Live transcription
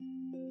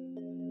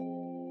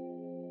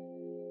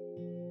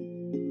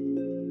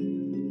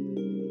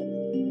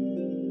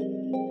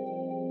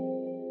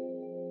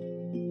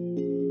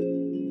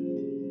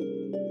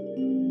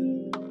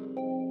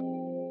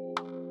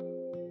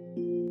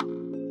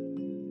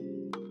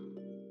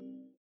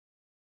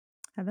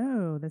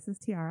Hello, this is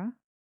Tiara,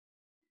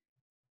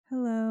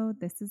 Hello,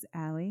 this is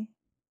Allie.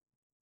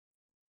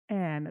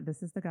 and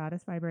this is the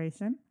Goddess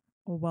Vibration.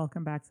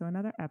 Welcome back to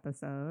another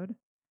episode.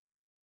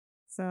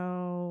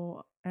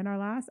 So, in our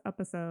last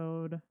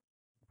episode,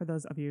 for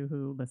those of you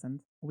who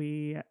listened,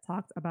 we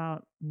talked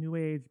about New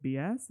Age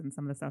BS and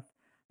some of the stuff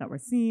that we're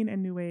seeing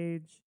in New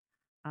Age.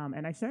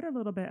 And I shared a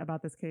little bit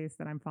about this case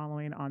that I'm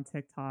following on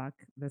TikTok.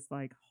 This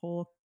like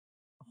whole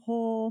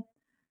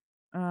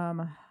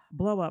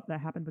blow up that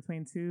happened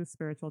between two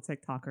spiritual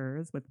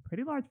TikTokers with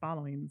pretty large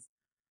followings.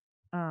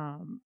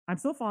 I'm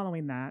still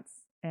following that,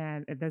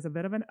 and there's a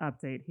bit of an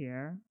update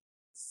here.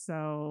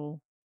 So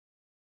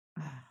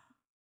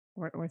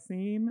we're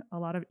seeing a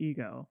lot of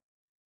ego.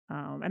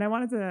 And I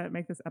wanted to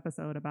make this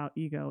episode about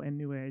ego in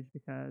New Age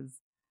because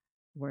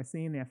we're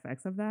seeing the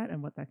effects of that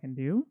and what that can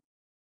do.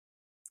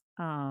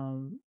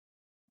 Um,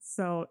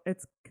 so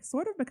it's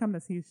sort of become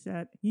this he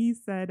said,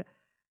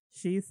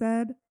 she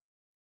said,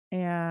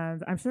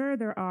 and I'm sure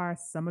there are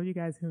some of you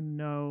guys who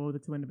know the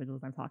two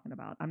individuals I'm talking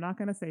about. I'm not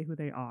going to say who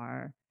they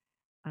are.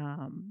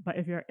 But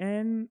if you're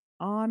in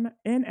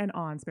and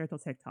on spiritual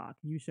TikTok,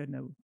 you should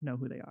know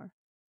who they are.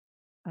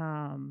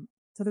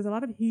 So there's a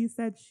lot of he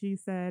said, she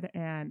said,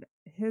 and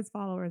his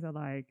followers are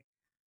like,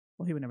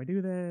 well, he would never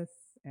do this,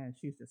 and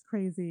she's just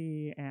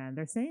crazy. And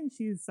they're saying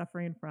she's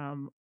suffering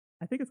from,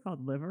 I think it's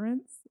called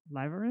liverence.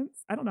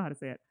 I don't know how to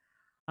say it.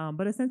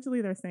 But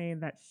essentially, they're saying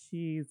that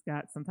she's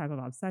got some type of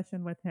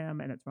obsession with him,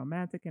 and it's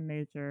romantic in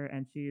nature,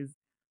 and she's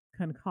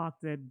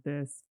concocted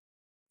this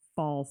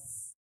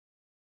false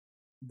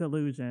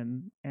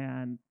delusion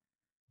and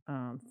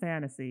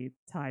fantasy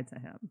tied to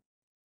him.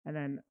 And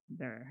then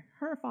there are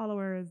her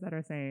followers that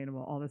are saying,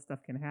 well, all this stuff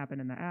can happen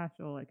in the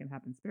astral, it can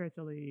happen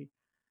spiritually.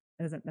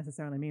 It doesn't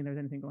necessarily mean there's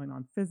anything going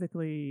on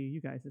physically.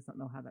 You guys just don't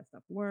know how that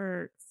stuff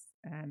works.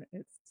 And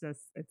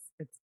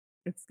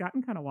it's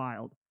gotten kind of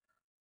wild.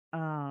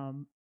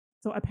 Um,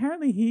 so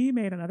apparently he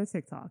made another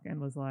TikTok and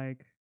was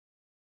like,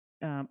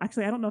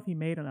 actually, I don't know if he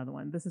made another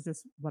one. This is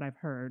just what I've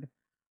heard.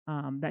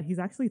 That he's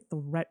actually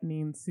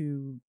threatening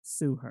to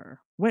sue her,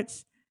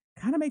 which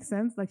kind of makes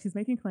sense. Like she's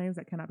making claims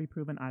that cannot be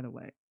proven either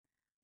way.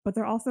 But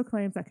there are also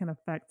claims that can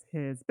affect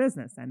his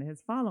business and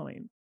his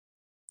following.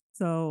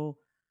 So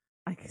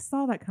I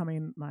saw that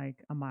coming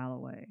like a mile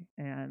away.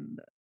 And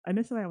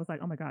initially I was like,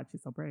 oh my God,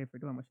 she's so brave for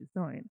doing what she's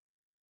doing.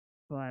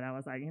 But I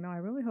was like, I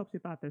really hope she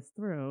thought this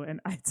through. And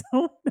I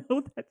don't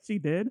know that she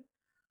did.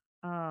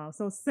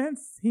 So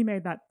since he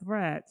made that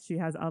threat, she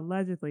has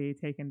allegedly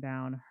taken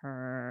down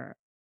her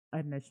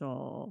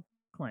initial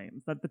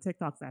claims, the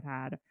TikToks that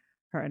had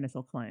her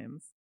initial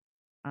claims.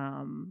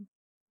 Um,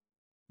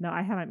 now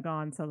I haven't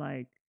gone to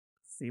like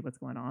see what's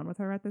going on with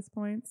her at this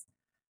point.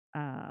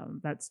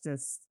 That's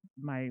just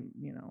my,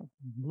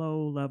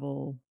 low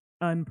level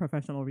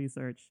unprofessional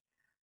research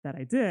that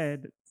I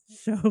did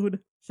showed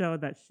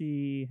that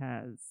she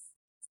has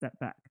stepped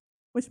back,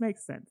 which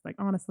makes sense. Like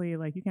honestly,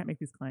 like you can't make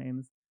these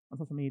claims on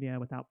social media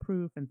without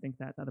proof and think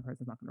that the other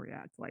person's not going to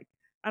react. Like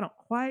I don't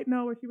quite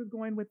know where she was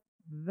going with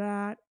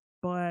that,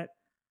 but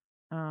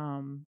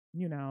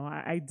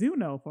I do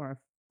know for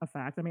a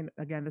fact. I mean,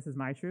 again, this is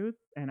my truth,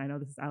 and I know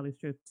this is Ali's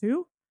truth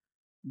too.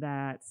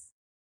 That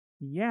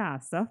yeah,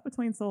 stuff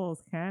between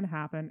souls can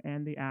happen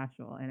in the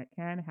astral and it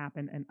can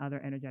happen in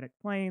other energetic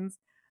planes.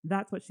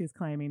 That's what she's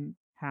claiming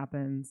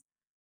happens.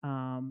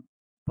 Um,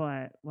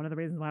 but one of the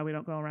reasons why we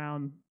don't go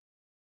around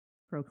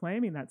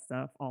proclaiming that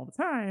stuff all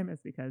the time is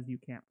because you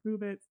can't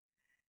prove it.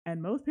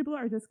 And most people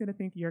are just going to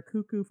think you're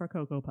cuckoo for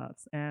Cocoa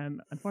Puffs.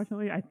 And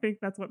unfortunately, I think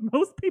that's what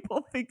most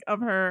people think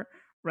of her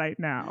right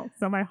now.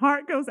 So my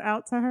heart goes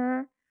out to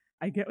her.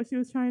 I get what she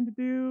was trying to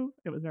do.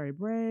 It was very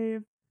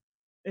brave.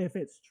 If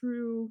it's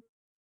true,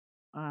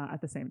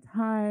 at the same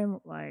time,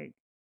 like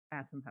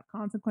actions have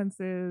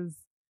consequences.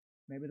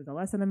 Maybe there's a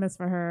lesson in this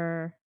for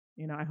her.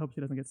 I hope she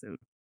doesn't get sued.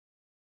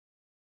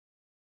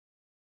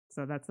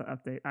 So that's the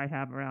update I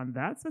have around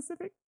that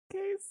specific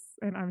case,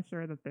 and I'm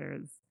sure that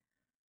there's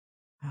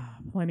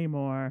plenty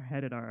more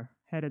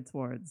headed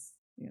towards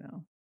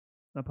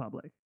the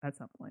public at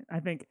some point. I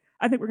think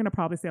we're gonna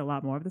probably see a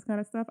lot more of this kind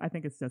of stuff. I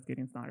think it's just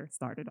getting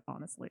started,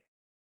 honestly.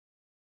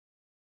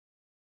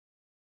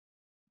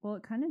 Well,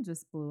 it kind of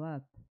just blew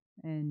up,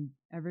 and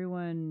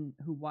everyone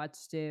who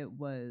watched it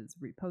was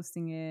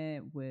reposting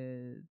it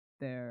with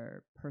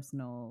their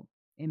personal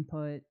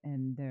input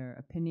and their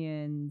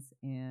opinions.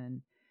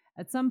 And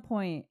at some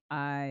point,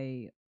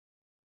 I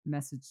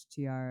messaged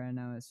Tiara and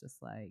I was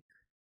just like,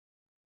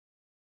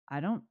 I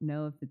don't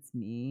know if it's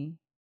me,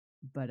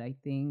 but I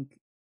think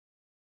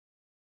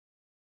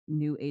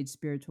new age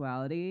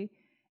spirituality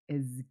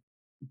is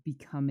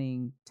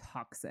becoming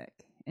toxic.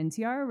 And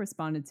Tiara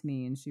responded to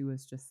me and she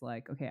was just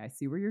like, okay, I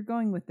see where you're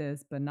going with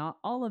this, but not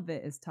all of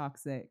it is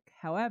toxic.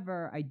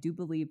 However, I do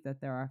believe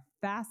that there are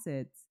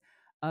facets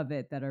of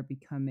it that are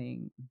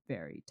becoming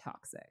very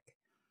toxic.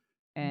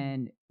 Mm,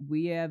 And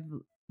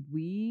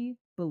we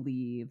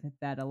believe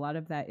that a lot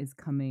of that is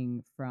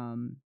coming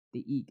from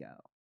the ego.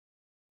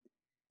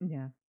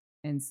 yeah.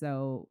 And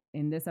so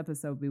in this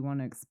episode, we want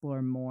to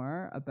explore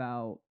more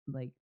about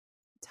like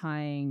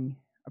tying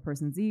a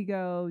person's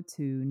ego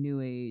to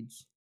new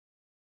age.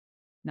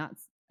 Not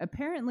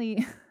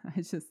apparently,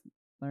 I just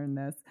learned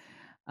this.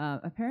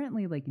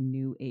 Apparently, like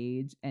new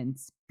age and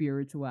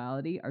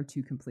spirituality are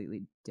two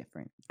completely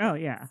different Oh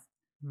things. yeah,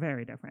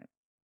 very different.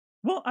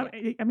 Well,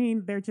 Yeah. I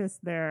mean,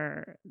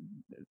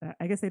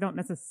 I guess they don't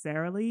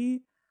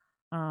necessarily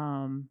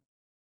um,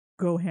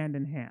 go hand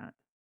in hand.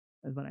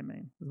 Is what I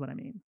mean. Is what I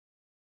mean.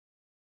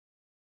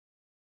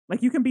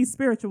 Like you can be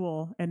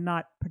spiritual and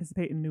not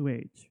participate in New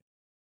Age,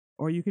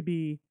 or you could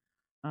be,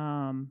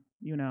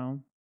 you know,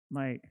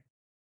 like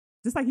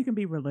just like you can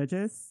be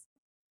religious,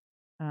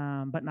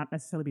 but not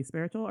necessarily be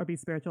spiritual, or be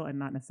spiritual and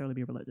not necessarily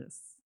be religious.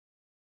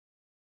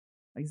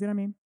 Like, you see what I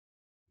mean?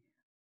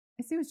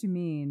 I see what you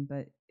mean,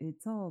 but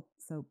it's all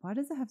so why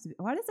does it have to be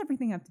why does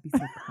everything have to be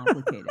so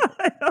complicated?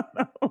 I don't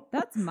know.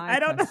 That's my I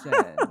don't question.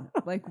 know.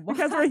 Like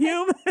Because why? we're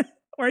human.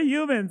 We're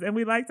humans and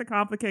we like to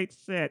complicate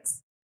shit.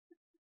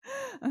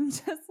 I'm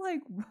just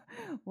like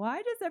why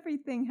does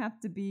everything have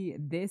to be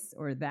this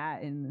or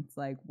that? And it's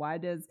like why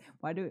do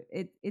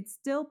it's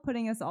still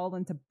putting us all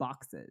into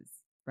boxes,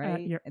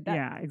 right?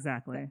 Yeah,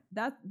 exactly.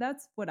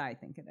 That's what I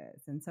think it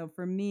is. And so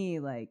for me,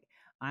 like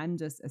I'm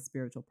just a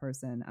spiritual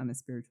person. I'm a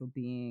spiritual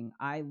being.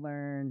 I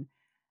learn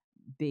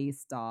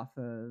based off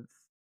of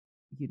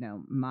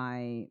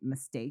my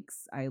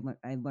mistakes. I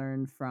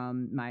learn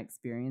from my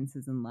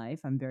experiences in life.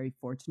 I'm very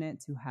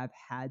fortunate to have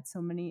had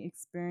so many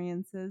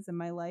experiences in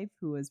my life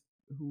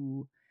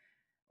who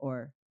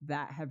or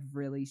that have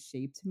really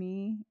shaped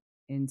me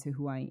into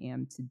who I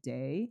am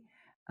today.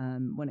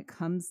 When it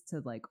comes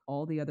to like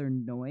all the other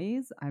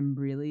noise, I'm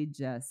really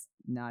just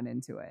not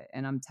into it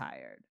and I'm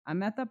tired.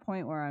 I'm at that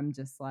point where I'm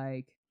just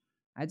like,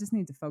 I just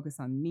need to focus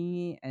on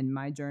me and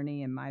my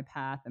journey and my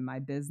path and my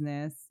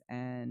business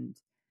and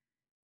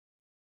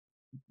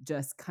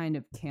just kind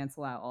of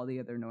cancel out all the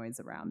other noise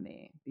around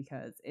me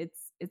because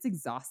it's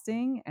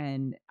exhausting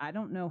and I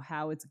don't know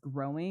how it's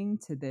growing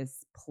to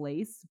this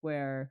place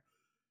where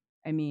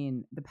I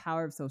mean, the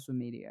power of social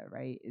media,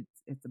 right?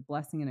 It's a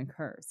blessing and a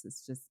curse.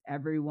 It's just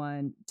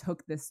everyone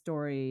took this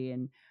story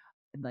and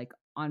like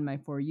on my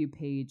For You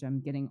page, I'm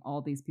getting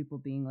all these people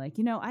being like,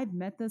 I've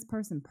met this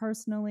person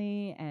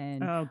personally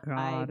and Oh God,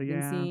 I've been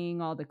yeah.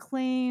 seeing all the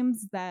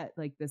claims that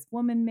like this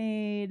woman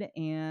made.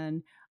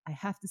 And I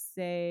have to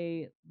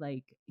say,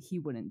 like, he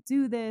wouldn't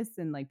do this.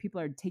 And like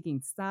people are taking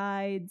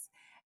sides.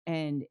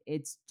 And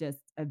it's just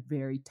a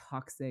very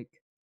toxic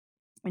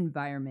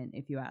environment,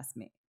 if you ask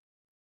me.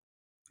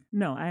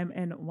 No, I'm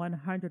in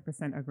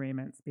 100%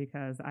 agreements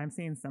because I'm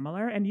seeing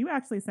similar. And you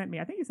actually sent me,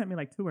 I think you sent me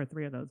like two or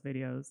three of those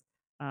videos,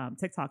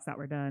 TikToks that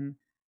were done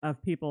of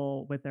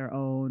people with their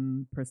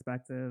own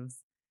perspectives.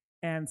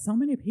 And so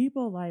many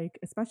people, like,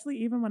 especially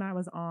even when I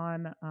was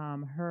on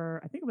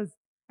I think it was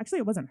actually,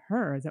 it wasn't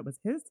hers, it was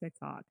his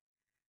TikTok.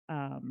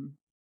 Um,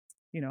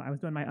 I was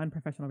doing my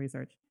unprofessional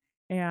research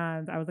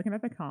and I was looking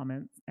at the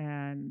comments,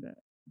 and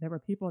there were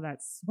people that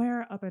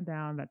swear up and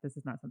down that this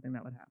is not something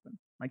that would happen,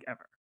 like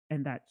ever,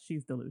 and that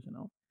she's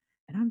delusional.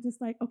 And I'm just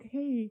like,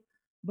 okay,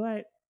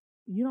 but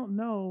you don't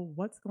know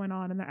what's going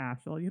on in the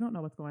astral. You don't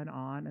know what's going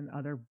on in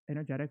other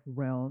energetic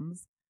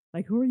realms.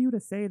 Like, who are you to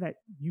say that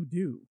you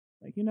do?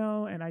 Like,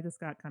 and I just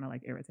got kind of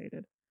like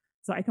irritated.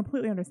 So I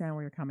completely understand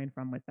where you're coming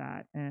from with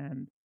that.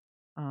 And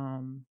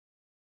um,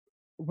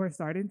 we're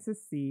starting to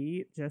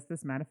see just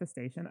this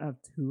manifestation of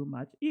too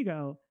much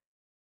ego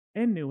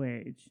in New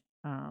Age,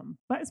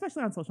 but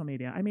especially on social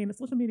media. I mean,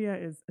 social media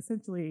is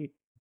essentially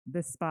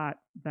this spot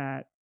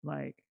that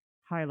like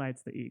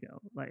highlights the ego.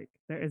 Like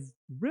there is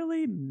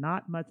really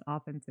not much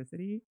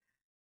authenticity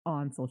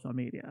on social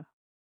media.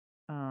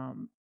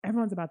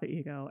 Everyone's about the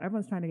ego.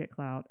 Everyone's trying to get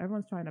clout.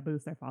 Everyone's trying to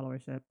boost their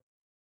followership.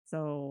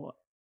 So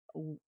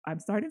I'm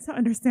starting to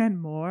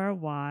understand more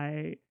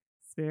why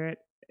Spirit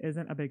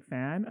isn't a big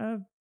fan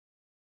of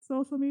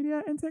social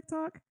media and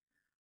TikTok.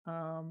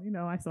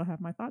 I still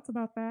have my thoughts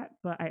about that,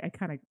 but I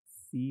kind of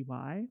see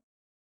why.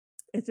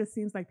 It just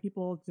seems like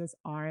people just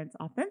aren't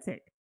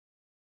authentic.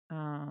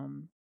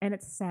 And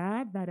it's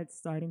sad that it's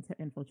starting to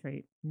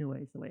infiltrate New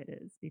Age the way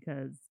it is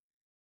because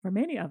for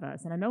many of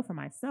us, and I know for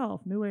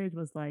myself, New Age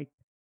was like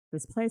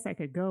this place I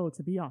could go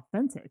to be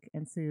authentic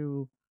and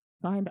to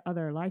find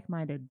other like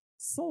minded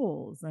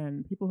souls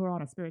and people who are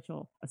on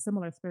a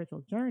similar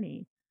spiritual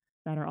journey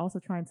that are also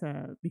trying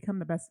to become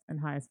the best and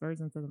highest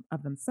versions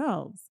of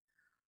themselves.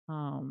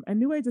 And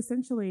New Age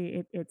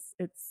essentially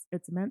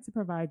it's meant to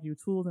provide you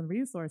tools and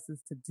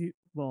resources to do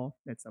well,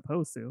 it's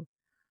supposed to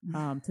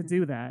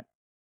do that.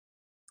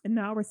 And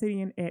now we're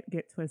seeing it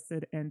get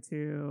twisted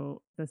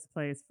into this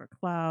place for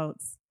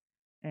clouds,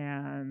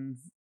 and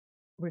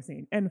we're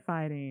seeing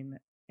infighting,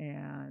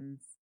 and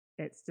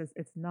it's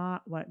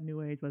not what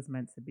New Age was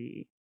meant to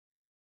be.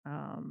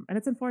 And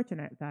it's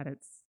unfortunate that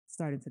it's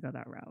starting to go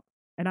that route.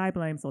 And I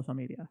blame social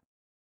media.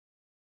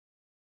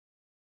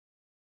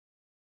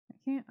 I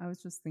can't. I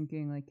was just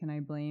thinking, like, can I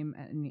blame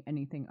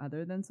anything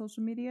other than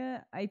social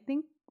media? I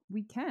think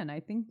we can. I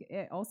think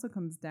it also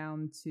comes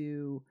down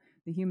to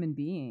the human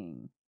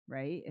being,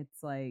 right?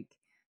 It's like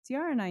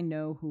Tiara and I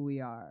know who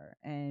we are,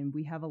 and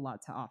we have a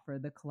lot to offer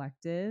the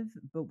collective,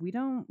 but we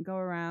don't go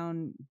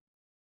around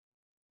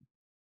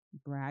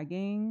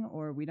bragging,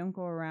 or we don't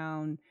go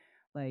around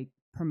like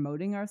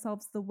promoting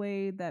ourselves the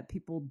way that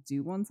people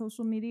do on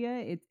social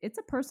media. It's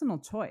a personal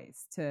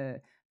choice to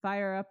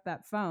fire up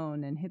that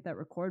phone and hit that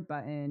record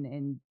button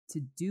and to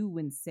do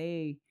and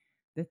say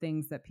the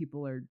things that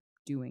people are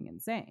doing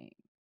and saying.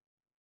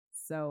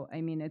 So,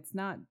 I mean, it's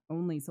not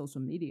only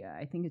social media.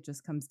 I think it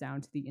just comes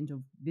down to the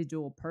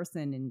individual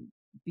person and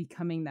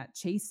becoming that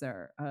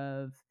chaser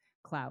of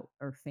clout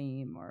or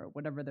fame or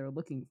whatever they're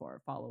looking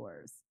for,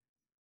 followers.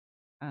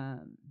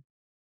 Um,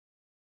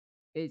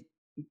 it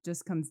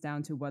just comes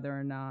down to whether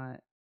or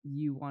not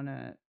you want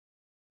to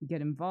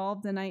get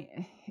involved. And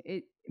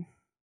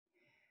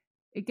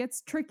it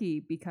gets tricky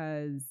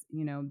because,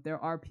 you know, there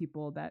are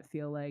people that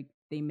feel like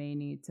they may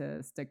need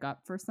to stick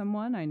up for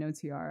someone. I know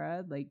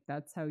Tiara, like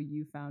that's how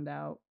you found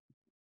out,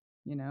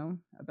 you know,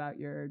 about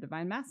your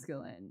divine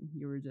masculine.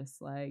 You were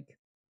just like,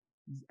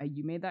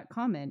 you made that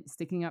comment,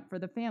 sticking up for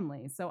the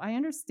family. So I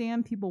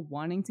understand people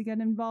wanting to get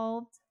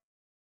involved.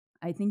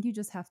 I think you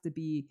just have to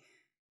be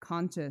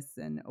conscious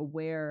and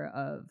aware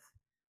of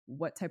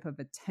what type of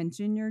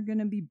attention you're going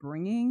to be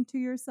bringing to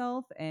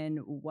yourself and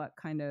what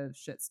kind of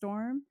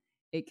shitstorm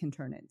it can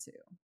turn into.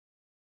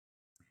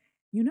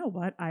 You know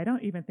what? I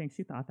don't even think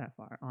she thought that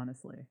far,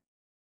 honestly.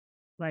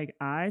 Like,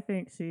 I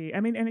think I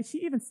mean, and she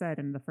even said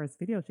in the first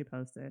video she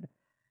posted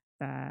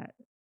that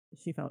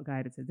she felt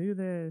guided to do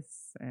this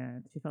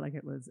and she felt like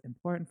it was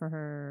important for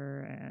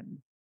her and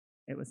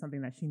it was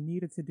something that she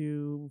needed to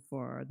do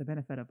for the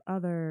benefit of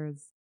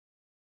others.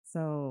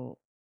 So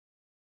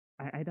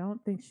I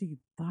don't think she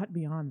thought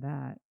beyond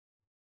that,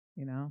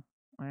 you know?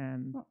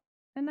 And Well,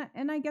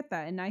 and I get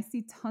that, and I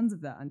see tons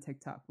of that on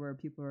TikTok where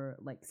people are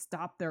like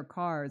stop their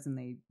cars and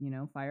they, you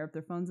know, fire up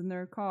their phones in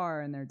their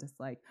car and they're just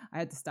like, I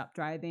had to stop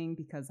driving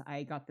because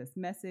I got this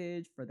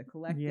message for the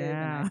collective and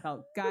I yeah.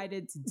 felt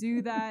guided to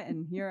do that,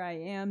 and here I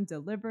am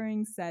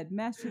delivering said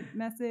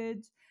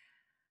message.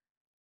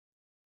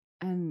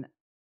 And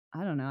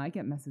I don't know, I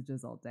get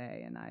messages all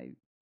day and I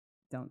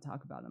don't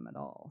talk about them at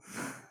all.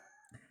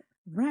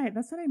 Right.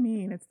 That's what I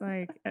mean. It's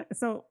like,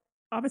 so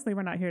obviously,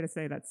 we're not here to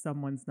say that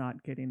someone's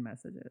not getting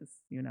messages.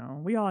 You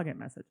know, we all get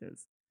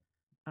messages.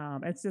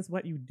 It's just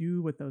what you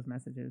do with those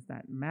messages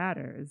that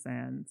matters.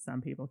 And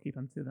some people keep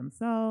them to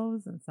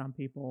themselves, and some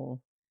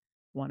people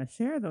want to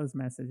share those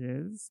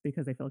messages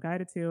because they feel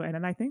guided to. And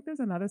then I think there's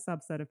another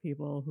subset of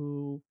people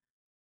who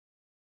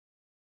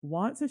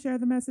want to share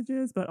the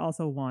messages, but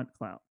also want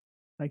clout.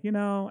 Like, you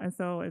know, and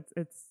so it's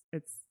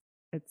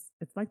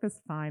like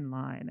this fine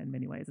line in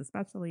many ways,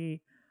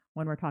 especially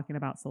when we're talking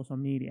about social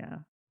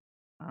media,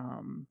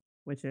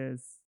 which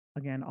is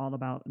again all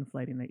about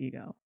inflating the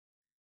ego.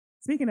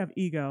 Speaking of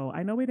ego,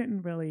 I know we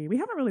haven't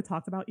really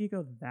talked about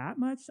ego that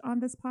much on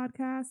this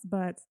podcast,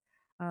 but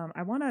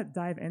I want to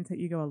dive into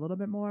ego a little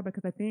bit more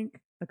because I think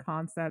the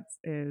concept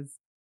it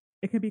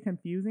can be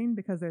confusing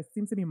because there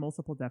seems to be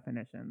multiple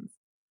definitions.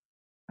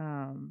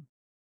 Um,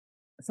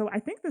 so I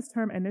think this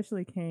term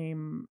initially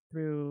came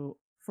through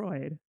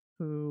Freud,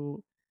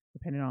 who,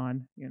 depending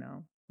on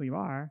who you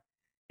are,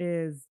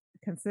 is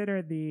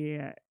considered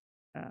the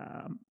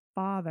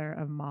father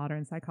of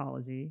modern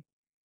psychology.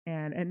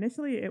 And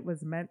initially, it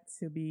was meant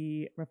to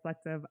be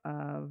reflective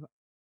of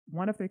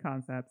one of three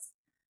concepts: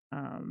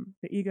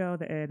 the ego,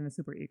 the id, and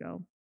the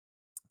superego.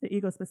 The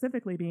ego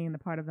specifically being the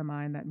part of the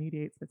mind that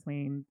mediates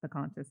between the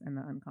conscious and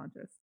the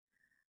unconscious.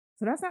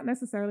 So that's not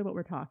necessarily what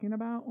we're talking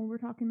about when we're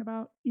talking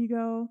about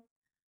ego.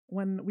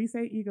 When we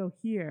say ego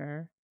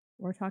here,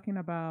 we're talking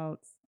about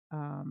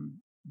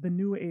the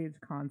new age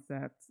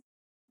concept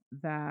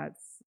that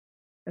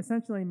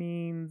essentially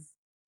means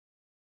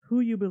who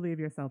you believe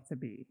yourself to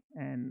be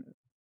and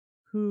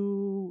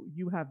who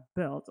you have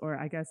built, or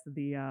I guess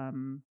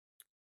um,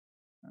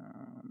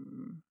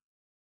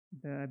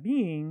 the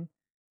being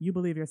you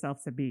believe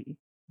yourself to be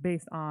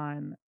based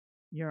on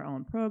your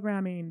own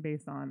programming,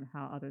 based on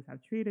how others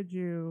have treated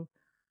you,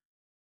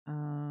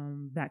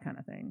 that kind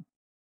of thing.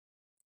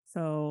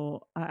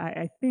 So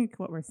I think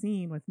what we're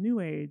seeing with New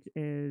Age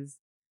is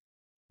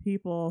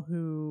people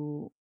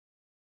who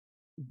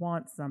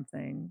want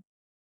something,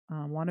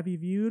 want to be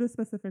viewed a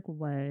specific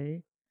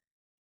way,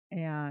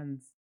 and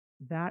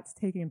that's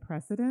taking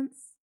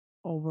precedence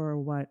over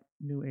what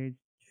New Age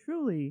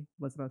truly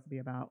was supposed to be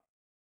about,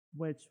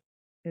 which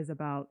is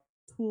about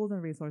tools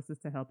and resources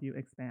to help you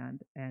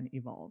expand and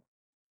evolve.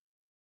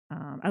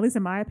 At least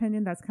in my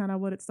opinion, that's kind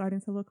of what it's starting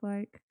to look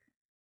like.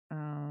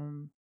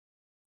 Um,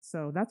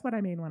 so that's what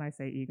I mean when I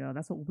say ego.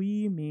 That's what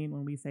we mean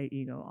when we say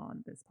ego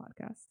on this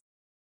podcast.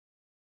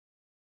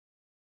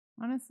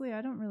 Honestly,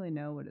 I don't really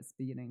know what it's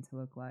beginning to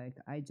look like.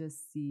 I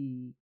just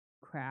see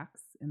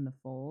cracks in the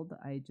fold.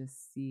 I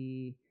just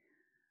see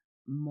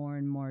more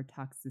and more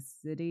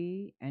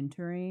toxicity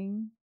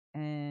entering,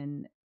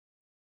 and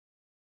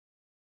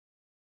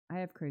I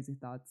have crazy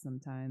thoughts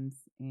sometimes,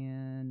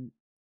 and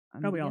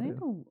I'm Oh, we all beginning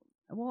do.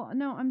 to well,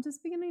 no, I'm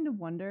just beginning to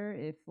wonder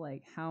if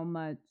like how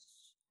much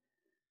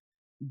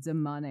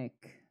demonic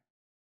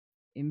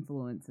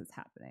influence is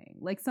happening.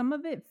 Like some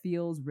of it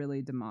feels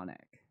really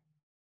demonic.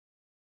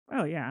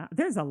 Oh yeah,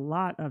 there's a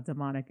lot of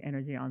demonic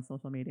energy on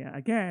social media.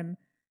 Again,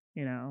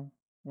 you know,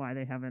 why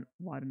they haven't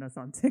wanted us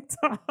on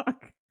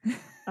TikTok.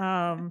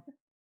 um,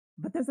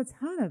 but there's a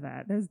ton of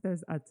that.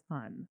 There's a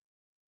ton.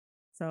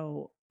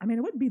 So, I mean,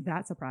 it wouldn't be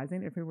that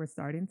surprising if we were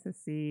starting to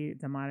see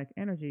demonic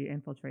energy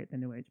infiltrate the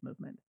New Age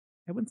movement.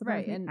 It wouldn't surprise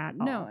Right. me And at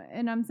no, all.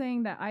 and I'm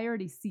saying that I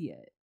already see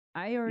it.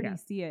 I already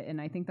Yes. see it.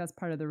 And I think that's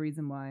part of the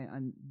reason why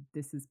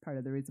this is part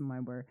of the reason why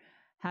we're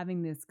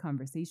having this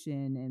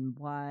conversation and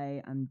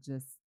why I'm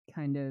just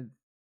kind of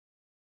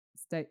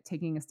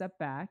taking a step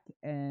back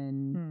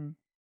and Hmm.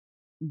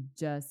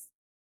 just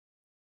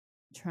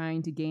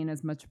trying to gain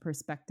as much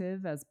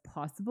perspective as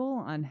possible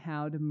on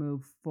how to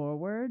move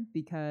forward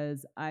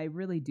because I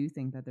really do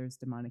think that there's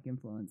demonic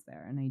influence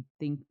there. And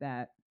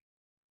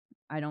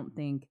I don't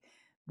think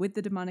with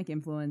the demonic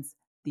influence,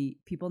 the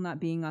people not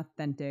being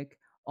authentic,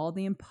 all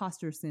the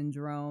imposter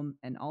syndrome,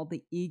 and all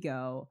the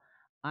ego,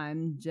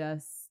 I'm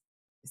just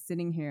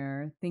sitting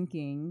here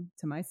thinking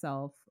to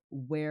myself,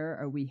 where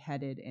are we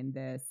headed in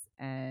this?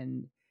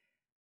 And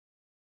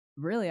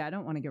really, I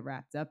don't want to get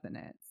wrapped up in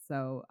it.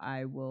 So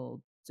I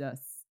will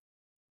just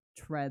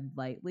tread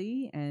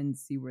lightly and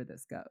see where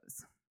this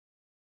goes.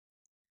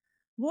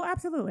 Well,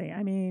 absolutely.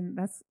 I mean,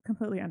 that's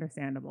completely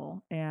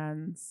understandable.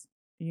 And,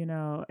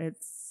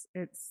 it's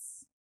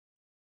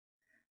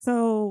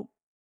so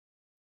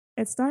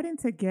it's starting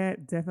to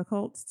get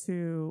difficult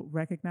to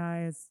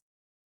recognize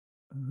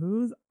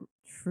who's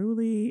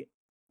truly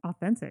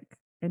authentic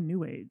in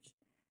New Age.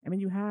 I mean,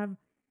 you have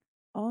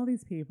all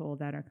these people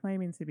that are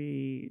claiming to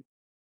be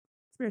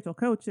spiritual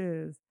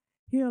coaches,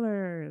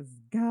 healers,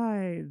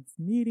 guides,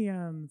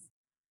 mediums.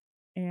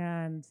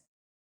 And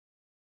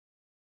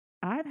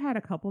I've had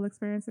a couple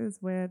experiences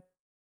with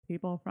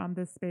people from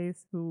this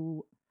space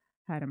who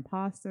had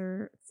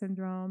imposter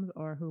syndromes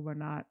or who were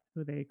not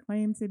who they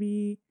claimed to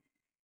be.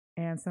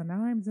 And so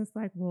now I'm just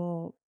like,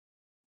 well,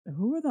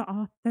 who are the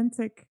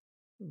authentic,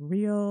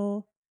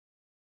 real,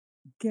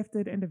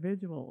 gifted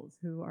individuals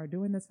who are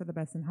doing this for the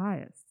best and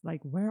highest?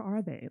 Like, where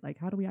are they? Like,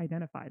 how do we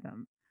identify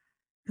them?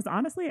 Because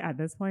honestly, at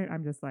this point,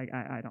 I'm just like,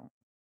 I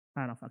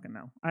don't fucking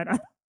know. I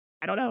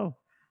don't know.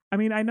 I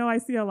mean, I know I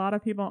see a lot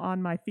of people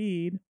on my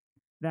feed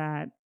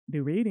that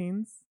do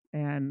readings,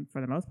 and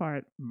for the most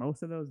part,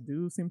 most of those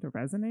do seem to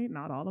resonate.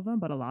 Not all of them,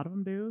 but a lot of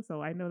them do.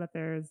 So I know that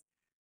there's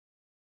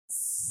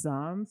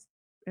some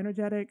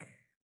energetic,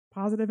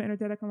 positive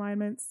energetic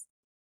alignments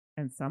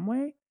in some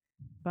way.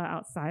 But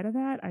outside of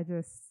that, I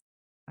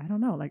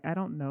don't know. Like, I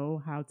don't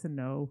know how to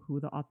know who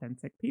the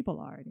authentic people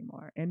are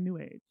anymore in New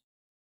Age.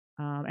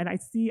 And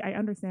I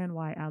understand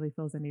why Ali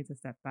feels the need to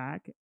step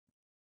back.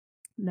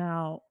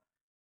 Now,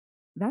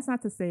 that's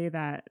not to say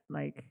that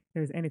like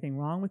there's anything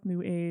wrong with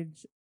New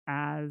Age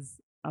as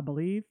a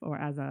belief or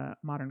as a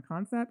modern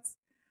concept.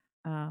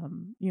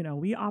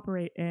 We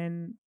operate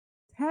in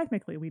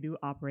technically we do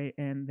operate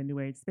in the New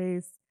Age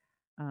space.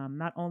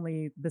 Not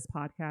only this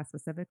podcast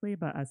specifically,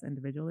 but us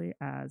individually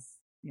as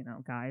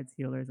guides,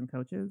 healers, and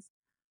coaches.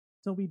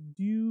 So we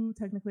do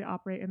technically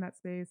operate in that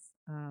space,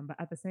 but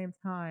at the same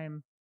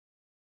time,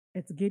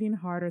 it's getting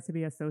harder to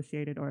be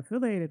associated or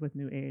affiliated with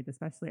New Age,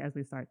 especially as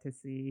we start to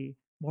see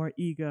more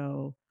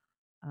ego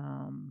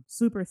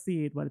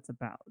supersede what it's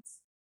about.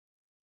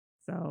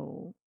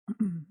 So,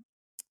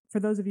 for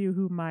those of you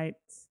who might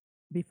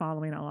be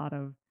following a lot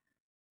of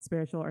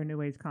spiritual or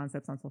New Age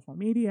concepts on social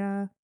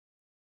media,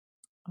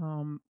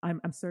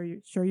 I'm sure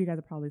you guys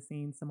have probably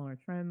seen similar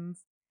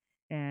trends.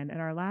 And in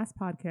our last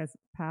podcast,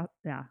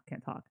 yeah,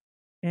 can't talk.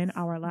 In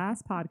our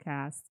last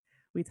podcast,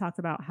 we talked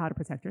about how to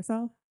protect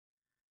yourself.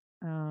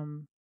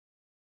 Um,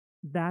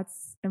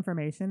 that's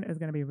information is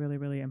going to be really,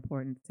 really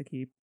important to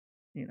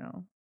you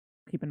know,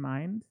 keep in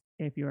mind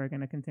if you are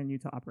going to continue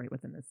to operate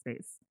within this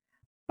space.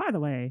 By the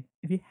way,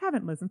 if you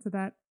haven't listened to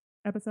that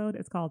episode,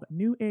 it's called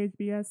New Age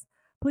BS.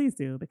 Please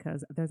do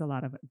because there's a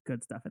lot of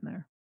good stuff in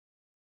there.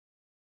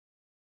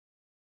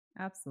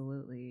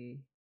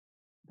 Absolutely.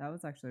 That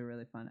was actually a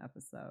really fun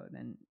episode.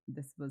 And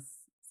this was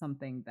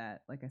something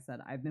that, like I said,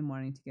 I've been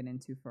wanting to get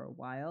into for a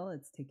while.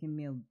 It's taken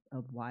me a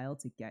while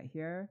to get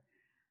here.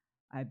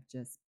 I've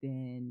just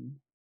been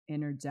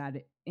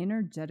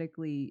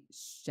energetically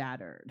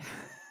shattered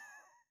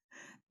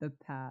the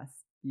past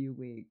few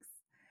weeks.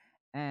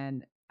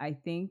 And I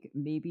think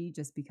maybe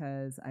just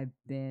because I've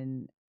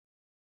been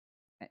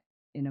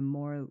in a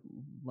more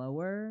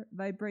lower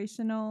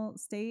vibrational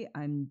state,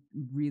 I'm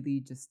really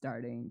just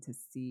starting to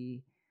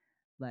see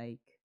like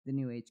the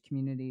new age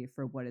community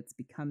for what it's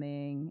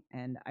becoming.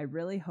 And I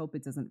really hope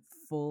it doesn't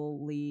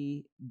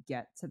fully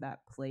get to that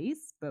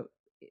place, but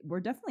we're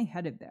definitely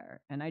headed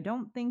there. And I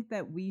don't think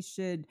that we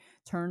should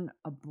turn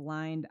a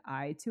blind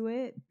eye to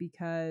it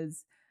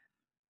because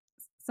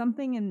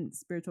something in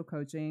spiritual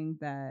coaching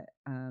that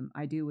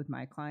I do with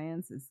my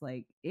clients is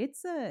like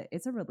it's a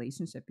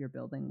relationship you're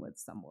building with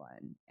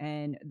someone,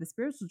 and the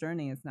spiritual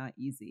journey is not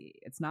easy.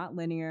 It's not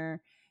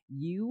linear.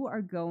 You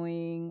are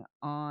going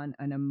on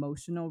an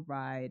emotional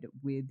ride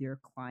with your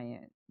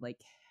client,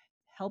 like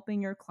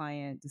helping your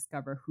client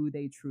discover who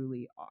they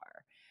truly are.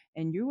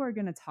 And you are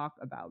going to talk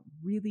about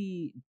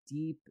really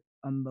deep,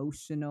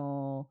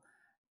 emotional,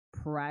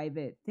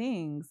 private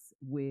things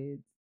with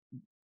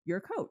your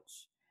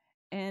coach.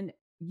 And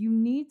you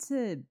need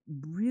to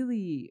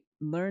really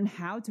learn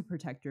how to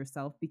protect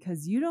yourself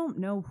because you don't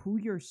know who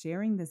you're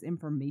sharing this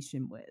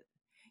information with.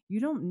 You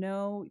don't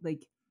know,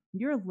 like,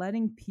 you're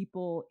letting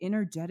people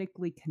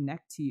energetically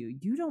connect to you.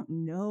 You don't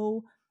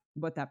know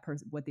what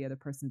the other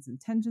person's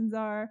intentions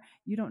are.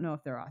 You don't know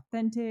if they're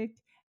authentic.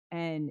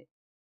 And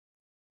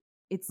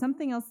it's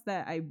something else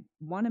that I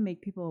want to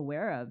make people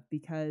aware of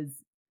because,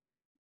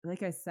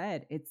 like I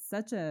said, it's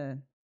such a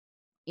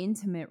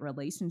intimate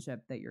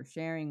relationship that you're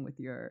sharing with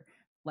your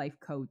life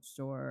coach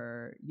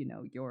or,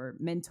 your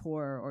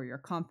mentor or your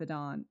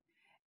confidant.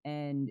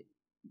 And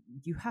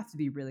you have to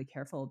be really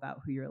careful about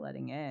who you're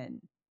letting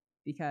in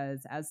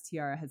because, as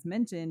Tiara has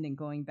mentioned, and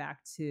going back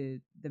to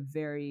the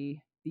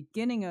very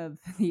beginning of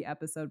the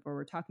episode where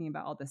we're talking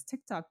about all this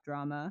TikTok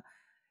drama,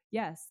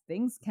 yes,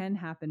 things can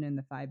happen in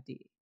the 5D.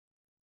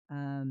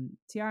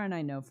 Tiara and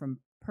I know from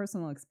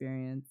personal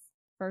experience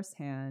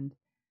firsthand.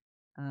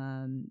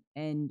 And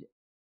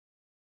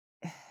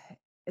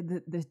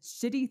the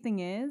shitty thing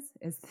is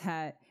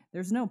that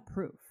there's no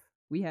proof.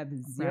 We have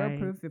zero Right.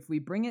 proof. If we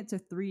bring it to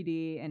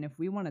 3D and if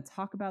we want to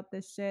talk about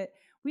this shit,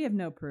 we have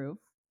no proof.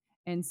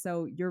 And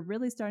so you're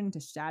really starting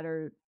to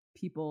shatter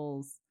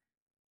people's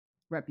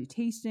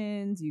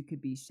reputations. You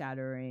could be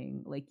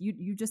shattering, like,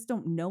 you just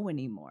don't know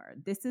anymore.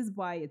 This is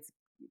why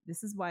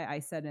I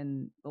said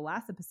in the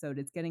last episode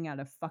it's getting out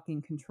of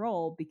fucking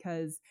control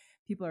because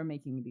people are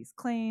making these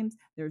claims,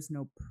 there's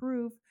no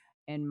proof,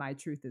 and my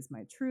truth is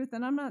my truth.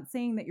 And I'm not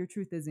saying that your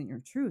truth isn't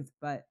your truth,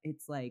 but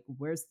it's like,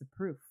 where's the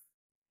proof?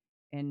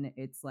 And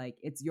it's like,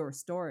 it's your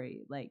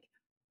story. Like,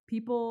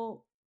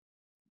 people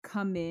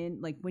come in,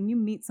 like, when you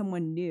meet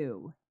someone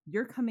new,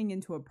 you're coming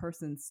into a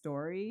person's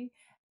story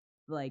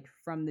like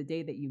from the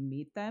day that you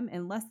meet them,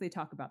 unless they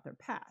talk about their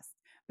past.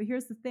 But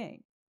here's the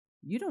thing: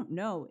 you don't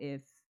know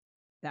if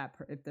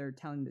if they're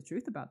telling the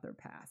truth about their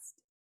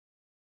past.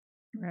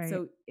 Right.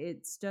 So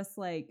it's just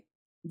like,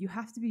 you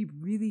have to be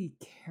really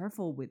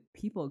careful with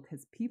people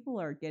because people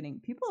have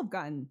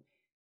gotten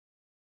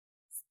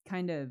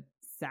kind of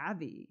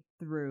savvy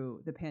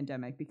through the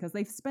pandemic because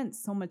they've spent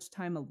so much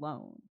time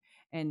alone.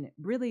 And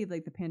really,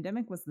 like, the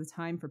pandemic was the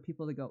time for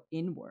people to go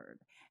inward.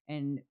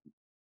 And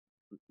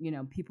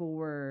people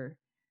were,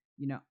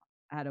 you know,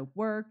 out of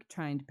work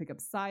trying to pick up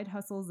side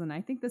hustles. And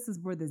I think this is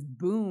where this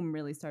boom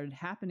really started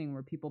happening,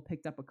 where people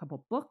picked up a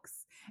couple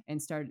books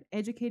and started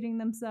educating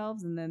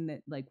themselves. And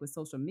then, like, with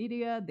social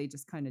media, they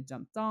just kind of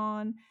jumped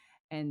on.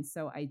 And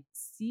so I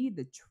see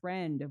the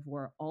trend of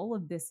where all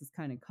of this is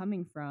kind of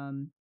coming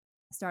from,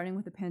 starting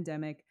with the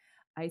pandemic,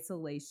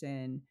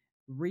 isolation,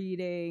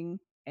 reading,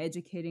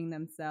 educating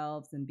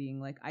themselves, and being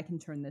like, I can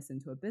turn this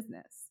into a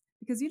business.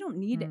 Because you don't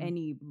need Mm.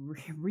 any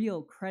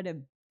real credit.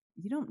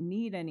 You don't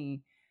need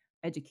any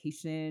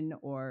education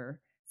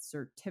or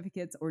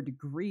certificates or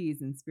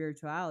degrees in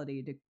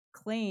spirituality to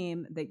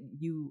claim that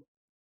you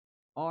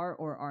are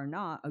or are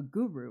not a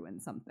guru in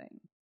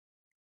something.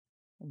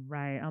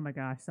 Right. Oh my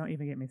gosh. Don't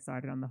even get me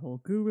started on the whole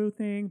guru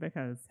thing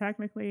because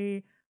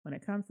technically, when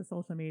it comes to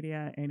social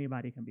media,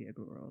 anybody can be a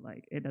guru.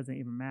 Like, it doesn't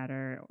even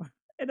matter.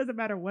 It doesn't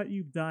matter what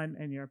you've done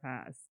in your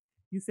past.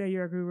 You say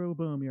you're a guru,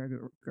 boom, you're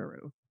a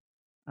guru.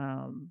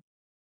 Um,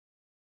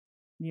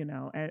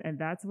 and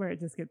that's where it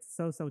just gets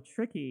so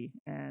tricky.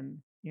 And,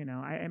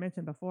 I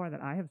mentioned before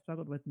that I have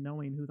struggled with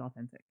knowing who's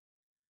authentic.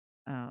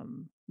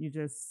 You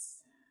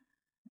just,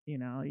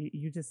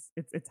 you just,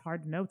 it's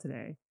hard to know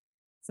today.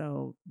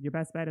 So your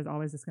best bet is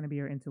always just going to be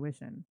your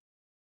intuition,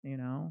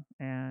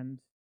 and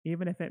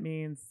even if it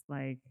means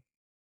like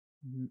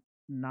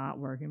not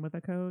working with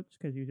a coach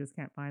because you just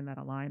can't find that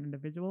aligned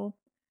individual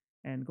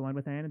and going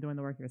within and doing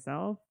the work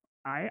yourself,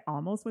 I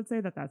almost would say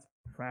that that's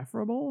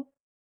preferable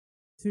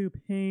to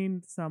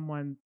paying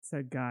someone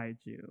to guide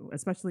you,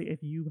 especially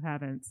if you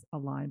haven't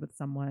aligned with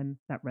someone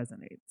that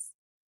resonates.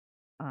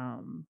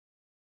 Um,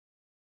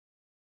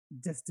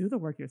 just do the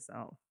work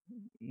yourself,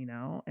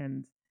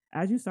 and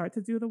as you start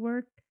to do the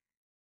work,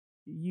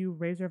 you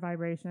raise your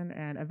vibration,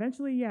 and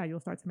eventually, yeah, you'll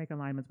start to make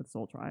alignments with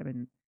Soul Tribe,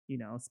 and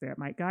spirit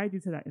might guide you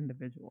to that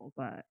individual.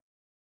 But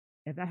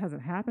if that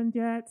hasn't happened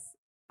yet,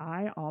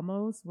 I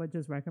almost would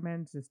just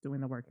recommend just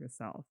doing the work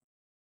yourself.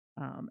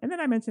 And then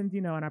I mentioned,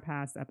 in our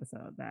past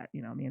episode that,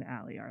 me and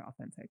Allie are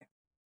authentic.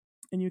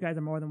 And you guys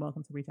are more than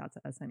welcome to reach out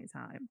to us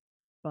anytime.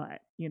 But,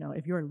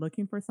 if you're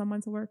looking for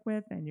someone to work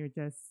with and you're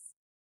just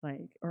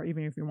like, or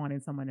even if you're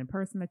wanting someone in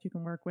person that you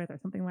can work with or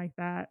something like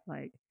that,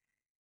 like,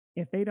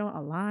 if they don't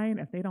align,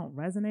 if they don't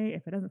resonate,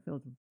 if it doesn't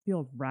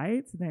feel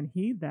right, then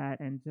heed that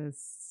and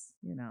just,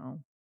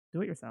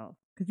 do it yourself.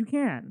 Because you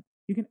can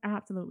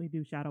absolutely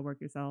do shadow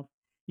work yourself.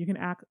 You can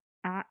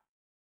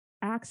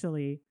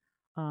actually,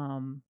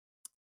 um,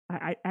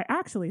 I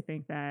actually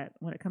think that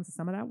when it comes to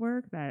some of that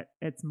work, that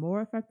it's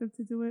more effective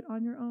to do it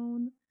on your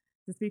own,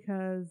 just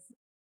because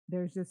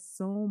there's just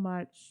so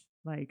much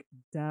like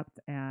depth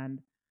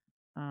and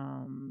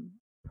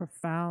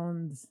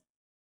profound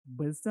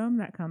wisdom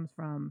that comes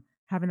from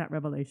having that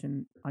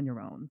revelation on your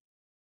own.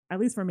 At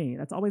least for me,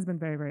 that's always been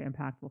very, very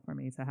impactful for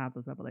me to have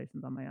those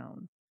revelations on my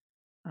own.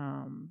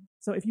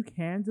 So if you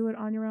can do it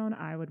on your own,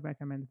 I would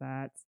recommend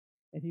that.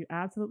 If you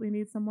absolutely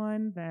need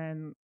someone,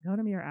 then go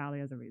to Mirror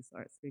Alley as a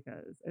resource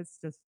because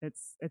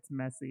it's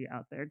messy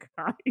out there,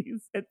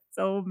 guys. It's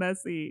so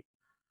messy,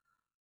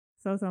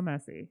 so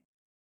messy.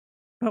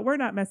 But we're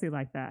not messy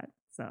like that,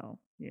 so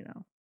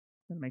gonna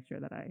make sure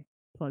that I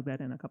plug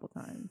that in a couple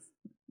times.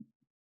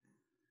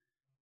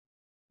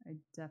 I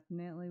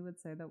definitely would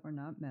say that we're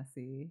not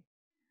messy.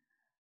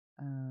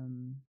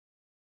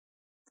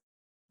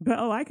 But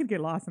I could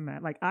get lost in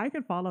that. Like I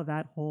could follow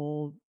that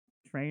whole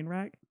train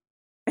wreck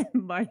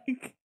and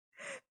like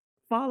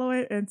follow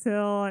it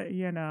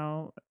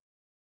until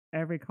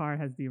every car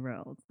has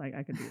derailed. Like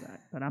I could do that,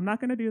 but I'm not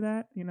going to do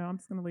that. I'm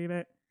just going to leave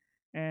it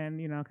and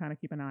kind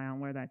of keep an eye on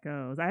where that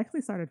goes. I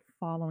actually started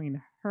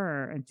following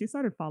her, and she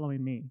started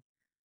following me.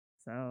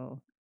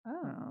 So,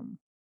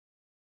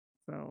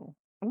 Oh.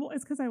 Well,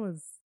 it's because I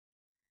was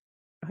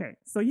okay.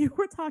 So you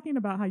were talking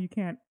about how you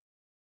can't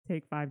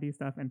take 5D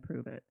stuff and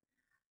prove it.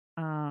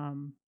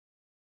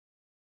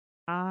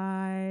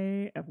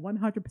 I have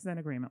 100%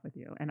 agreement with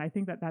you, and I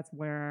think that that's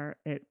where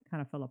it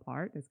kind of fell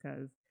apart. Is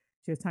because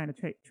she was trying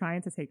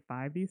to take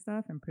 5D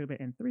stuff and prove it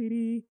in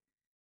 3D.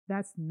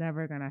 That's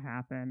never gonna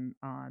happen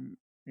on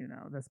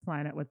this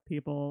planet with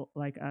people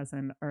like us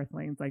and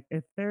Earthlings. Like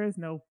if there is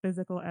no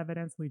physical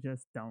evidence, we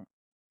just don't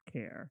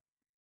care.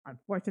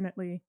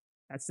 Unfortunately,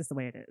 that's just the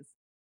way it is.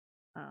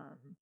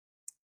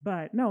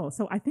 But no,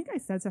 so I think I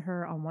said to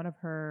her on one of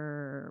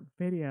her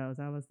videos,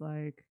 I was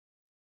like,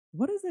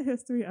 what is the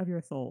history of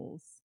your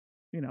souls?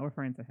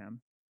 Referring to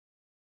him.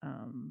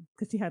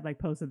 Because she had like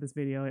posted this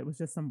video. It was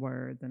just some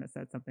words and it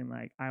said something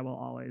like, I will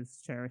always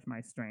cherish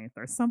my strength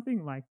or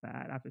something like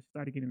that after she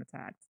started getting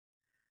attacked.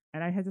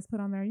 And I had just put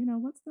on there,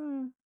 what's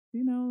the,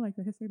 like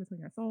the history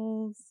between your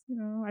souls?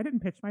 I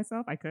didn't pitch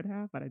myself. I could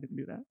have, but I didn't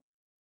do that.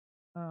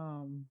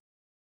 And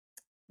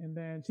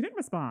then she didn't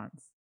respond,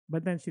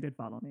 but then she did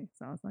follow me.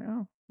 So I was like,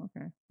 oh,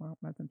 okay. Well,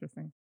 that's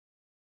interesting.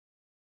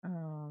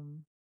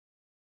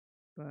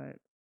 But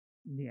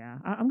yeah,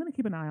 I'm going to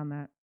keep an eye on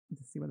that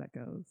to see where that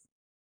goes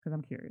because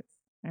I'm curious.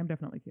 I am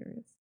definitely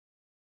curious.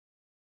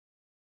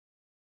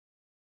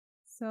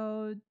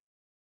 So,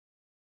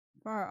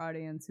 for our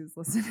audience who's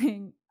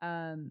listening,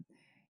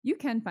 you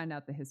can find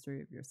out the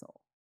history of your soul.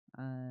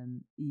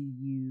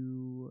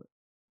 You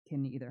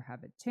can either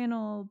have it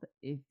channeled.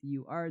 If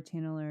you are a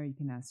channeler, you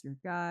can ask your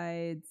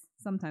guides.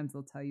 Sometimes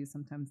they'll tell you,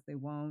 sometimes they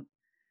won't.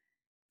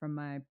 From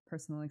my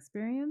personal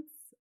experience,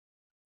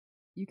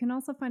 you can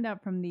also find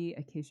out from the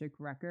Akashic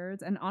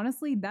Records. And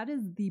honestly, that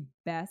is the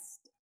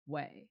best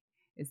way,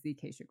 is the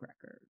Akashic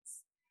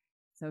Records.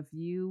 So if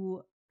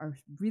you are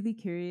really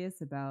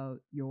curious about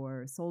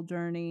your soul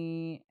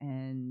journey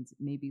and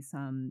maybe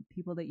some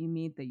people that you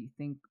meet that you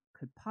think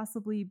could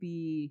possibly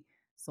be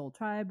soul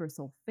tribe or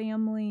soul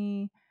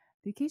family,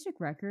 the Akashic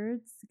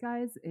Records,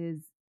 guys,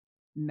 is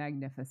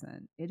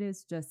magnificent. It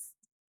is just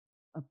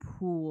a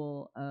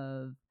pool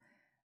of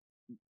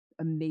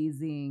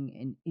amazing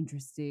and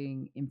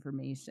interesting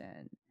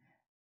information.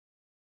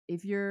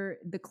 If you're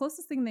the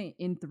closest thing that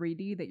in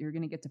 3D that you're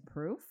going to get to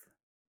proof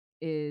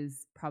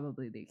is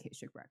probably the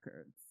Akashic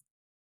Records.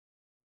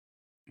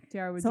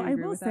 Tiara, would you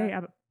agree with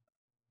that?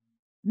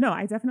 No,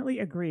 I definitely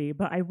agree.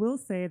 But I will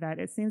say that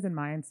it seems in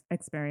my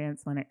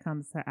experience when it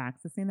comes to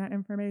accessing that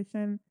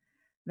information,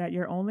 that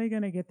you're only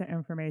going to get the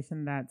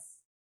information that's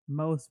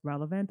most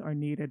relevant or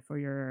needed for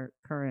your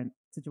current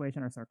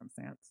situation or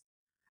circumstance.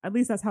 At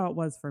least that's how it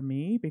was for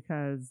me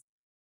because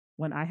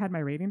when I had my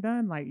rating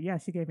done, like, yeah,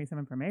 she gave me some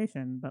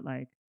information, but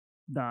like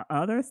the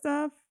other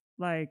stuff,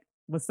 like,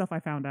 was stuff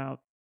I found out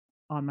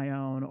on my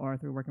own or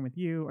through working with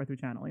you or through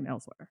channeling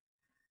elsewhere.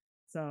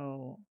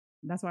 So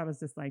that's why I was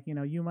just like,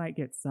 you might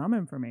get some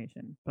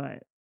information,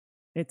 but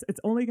it's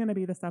only going to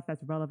be the stuff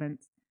that's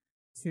relevant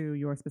to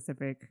your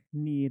specific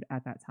need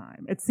at that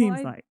time. It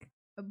seems like.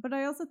 But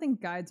I also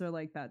think guides are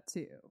like that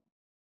too.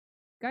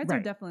 Guides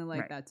are definitely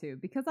like that too,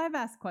 because I've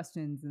asked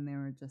questions and they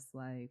were just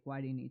like,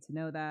 why do you need to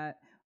know that?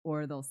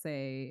 Or they'll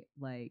say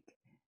like,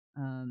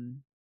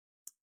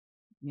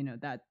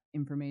 that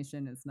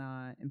information is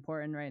not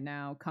important right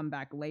now. Come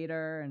back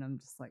later. And I'm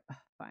just like, oh,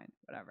 fine,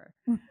 whatever.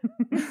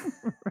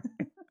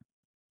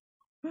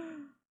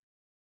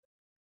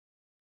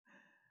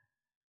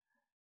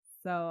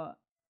 So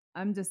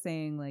I'm just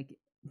saying, like,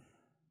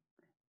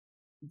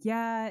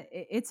 yeah,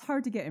 it's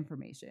hard to get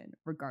information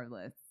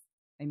regardless.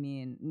 I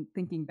mean,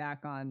 thinking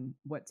back on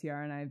what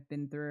Tiara and I have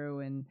been through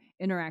and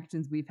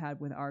interactions we've had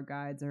with our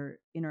guides or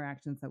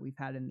interactions that we've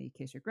had in the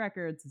Akashic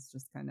Records, it's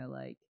just kind of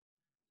like,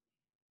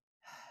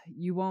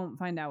 you won't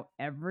find out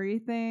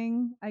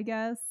everything, I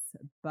guess,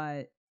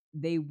 but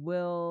they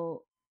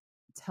will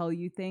tell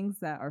you things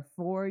that are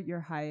for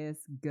your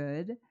highest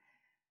good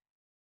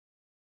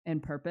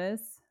and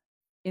purpose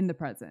in the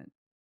present.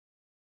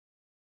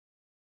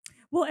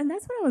 Well, and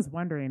that's what I was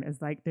wondering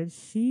is like, did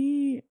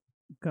she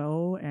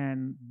go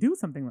and do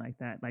something like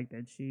that? Like,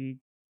 did she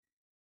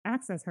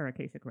access her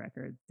Akashic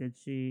records? Did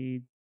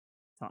she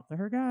talk to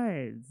her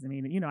guides? I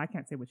mean, I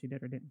can't say what she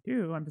did or didn't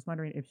do. I'm just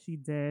wondering if she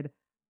did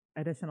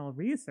additional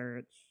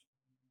research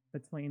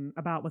between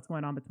about what's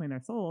going on between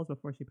their souls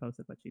before she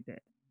posted what she did.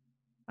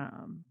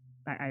 Um,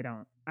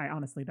 I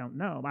honestly don't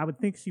know. I would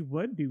think she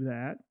would do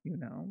that.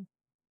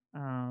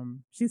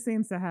 She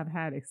seems to have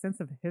had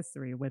extensive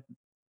history with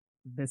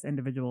this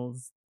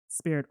individual's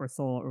spirit or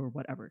soul or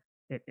whatever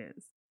it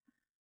is.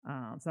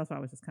 So that's why I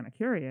was just kind of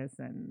curious,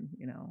 and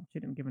she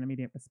didn't give an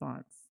immediate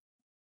response.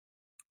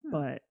 Hmm.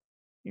 But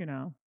you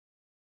know,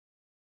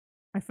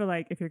 I feel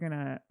like if you're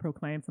gonna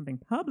proclaim something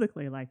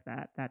publicly like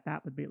that,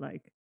 that would be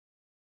like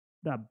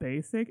the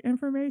basic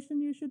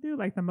information you should do,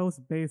 like the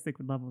most basic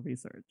level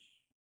research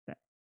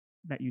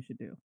that you should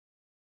do,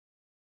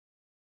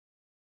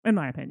 in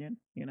my opinion.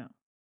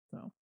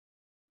 So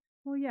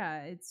Well,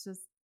 yeah, it's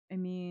just, I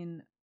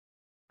mean,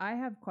 I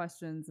have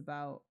questions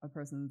about a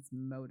person's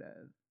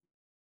motive,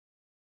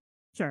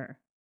 sure,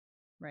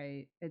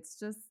 right? It's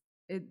just,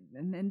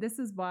 and this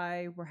is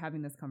why we're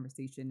having this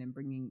conversation and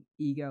bringing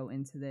ego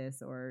into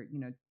this, or,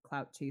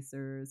 clout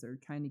chasers or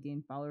trying to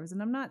gain followers.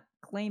 And I'm not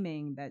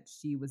claiming that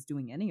she was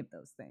doing any of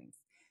those things.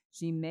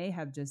 She may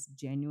have just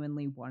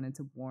genuinely wanted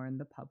to warn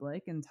the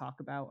public and talk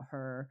about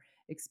her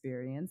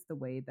experience the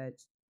way that,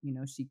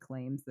 she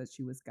claims that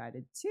she was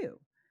guided to.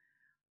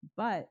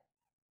 But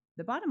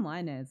the bottom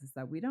line is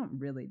that we don't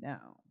really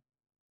know.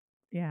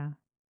 yeah,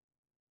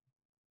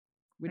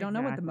 We don't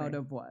know what the exactly,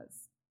 motive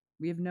was.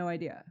 We have no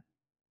idea.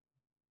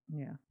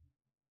 yeah,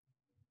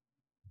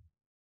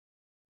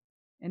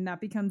 And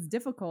that becomes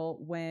difficult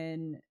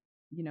when,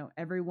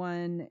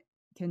 everyone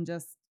can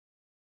just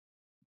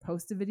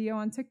post a video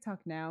on TikTok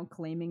now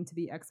claiming to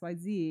be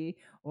XYZ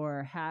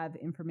or have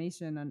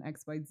information on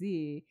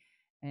XYZ.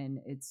 And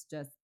it's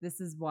just, this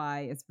is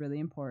why it's really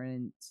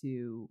important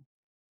to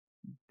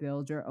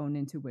build your own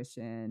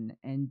intuition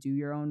and do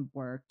your own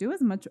work. Do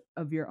as much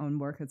of your own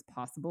work as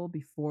possible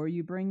before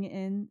you bring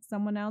in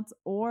someone else.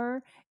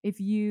 Or if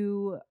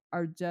you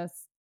are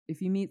just,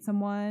 if you meet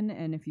someone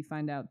and if you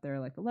find out they're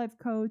like a life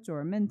coach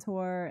or a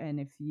mentor, and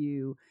if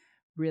you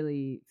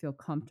really feel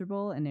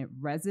comfortable and it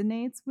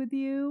resonates with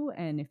you,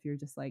 and if you're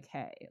just like,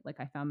 hey, like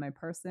I found my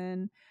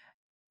person.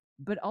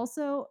 But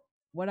also,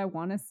 what I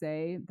want to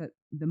say, that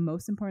the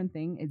most important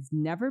thing is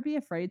never be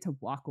afraid to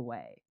walk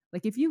away.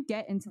 Like if you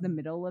get into the mm,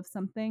 middle of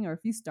something, or if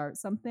you start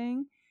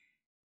something,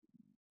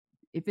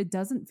 if it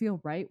doesn't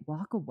feel right,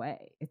 walk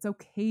away. It's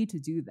okay to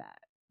do that.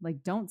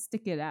 Like don't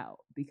stick it out,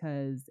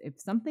 because if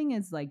something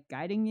is like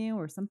guiding you,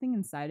 or something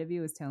inside of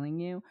you is telling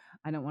you,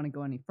 I don't want to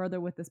go any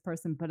further with this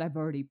person, but I've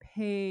already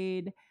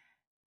paid,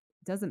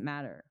 doesn't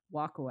matter.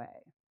 Walk away.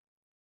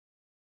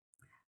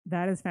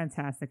 that is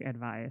fantastic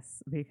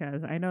advice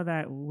because I know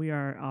that we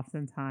are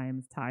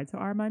oftentimes tied to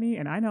our money,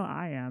 and I know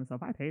I am. So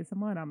if I pay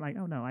someone, I'm like,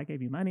 oh no, I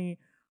gave you money,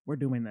 we're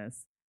doing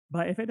this.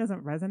 But if it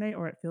doesn't resonate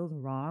or it feels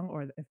wrong,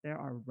 or if there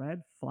are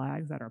red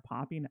flags that are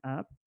popping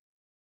up,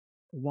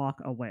 walk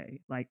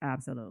away. Like,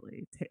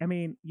 absolutely. I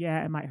mean,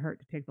 yeah, it might hurt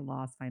to take the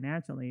loss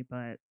financially,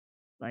 but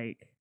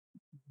like,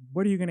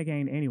 what are you going to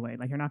gain anyway?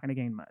 Like, you're not going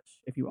to gain much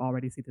if you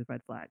already see the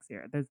red flags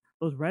here.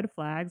 Those red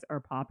flags are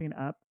popping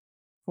up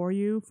for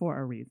you for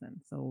a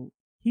reason. So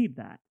heed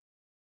that.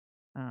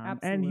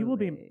 And you will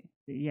be, Absolutely.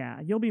 yeah,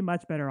 you'll be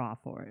much better off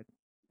for it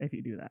if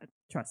you do that.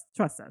 Trust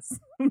us.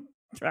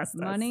 Trust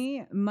us.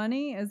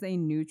 Money is a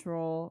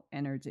neutral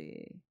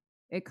energy.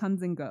 It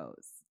comes and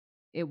goes.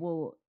 It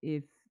will,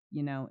 if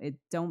it,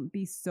 don't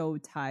be so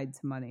tied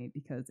to money,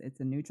 because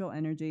it's a neutral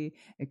energy.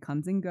 It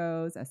comes and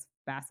goes. As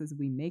fast as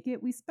we make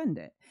it, we spend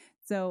it.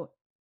 So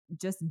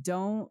just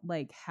don't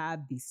like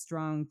have these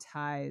strong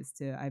ties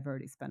to, I've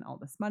already spent all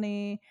this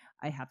money,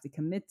 I have to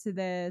commit to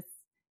this.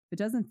 If it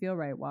doesn't feel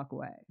right, walk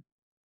away.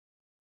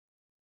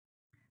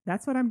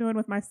 That's what I'm doing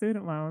with my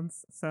student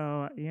loans.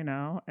 So,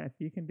 if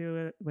you can do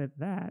it with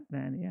that,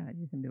 then yeah,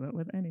 you can do it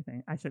with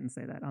anything. I shouldn't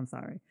say that. I'm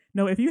sorry.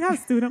 No, if you have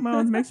student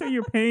loans, make sure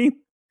you're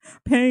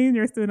paying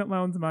your student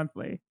loans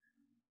monthly.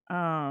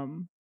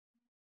 Um,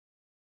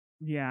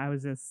 yeah, I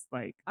was just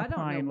like I don't know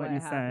applying what what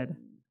you said. happened.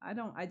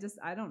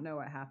 I don't know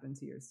what happened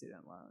to your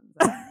student loans.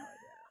 I have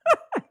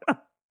no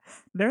idea.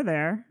 They're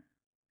there.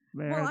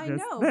 Well, They're I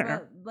just know,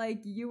 there. but like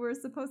you were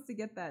supposed to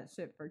get that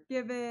shit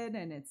forgiven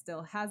and it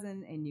still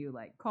hasn't, and you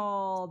like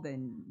called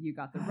and you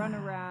got the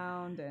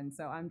runaround, and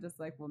so I'm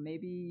just like, well,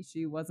 maybe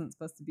she wasn't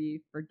supposed to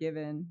be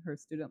forgiven her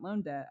student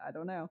loan debt. I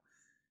don't know.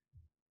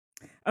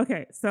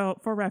 Okay, so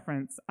for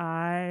reference,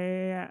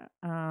 I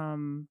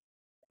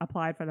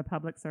applied for the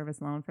Public Service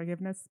Loan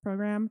Forgiveness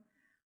Program,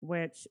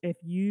 which, if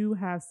you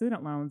have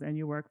student loans and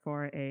you work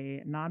for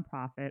a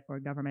nonprofit or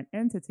government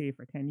entity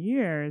for 10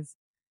 years,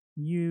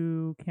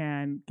 you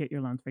can get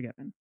your loans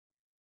forgiven.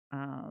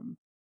 Um,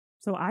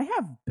 so I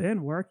have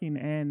been working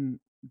in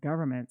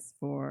governments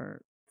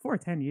for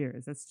 10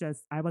 years. It's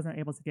just I wasn't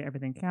able to get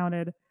everything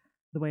counted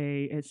the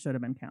way it should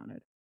have been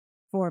counted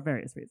for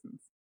various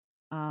reasons.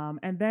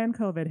 And then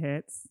COVID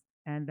hits.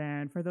 And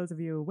then for those of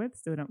you with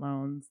student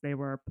loans, they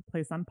were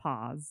placed on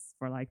pause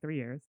for like 3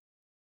 years.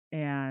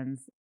 And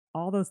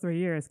all those 3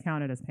 years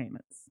counted as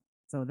payments.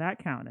 So that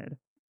counted.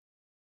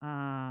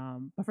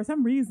 But for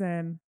some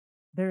reason,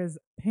 there's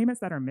payments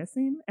that are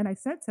missing. And I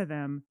said to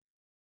them,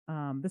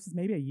 this was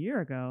maybe a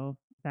year ago,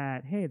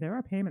 that, hey, there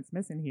are payments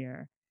missing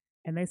here.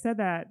 And they said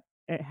that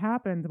it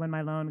happened when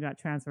my loan got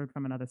transferred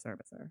from another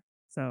servicer.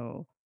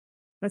 So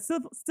that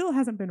still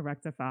hasn't been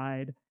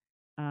rectified.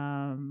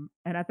 And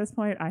at this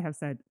point, I have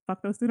said,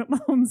 fuck those student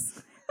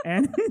loans.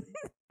 And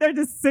they're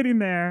just sitting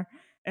there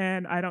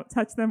and I don't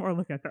touch them or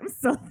look at them.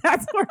 So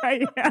that's where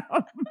I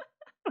am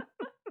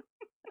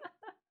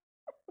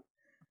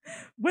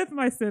with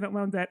my student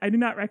loan debt. I do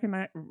not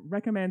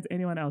recommend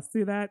anyone else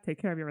do that.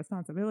 Take care of your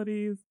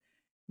responsibilities,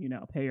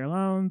 pay your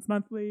loans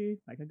monthly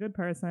like a good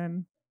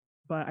person.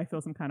 But I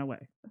feel some kind of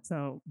way.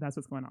 So that's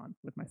what's going on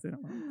with my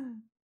student loans.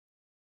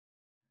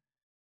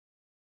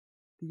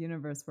 The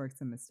universe works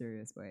in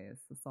mysterious ways.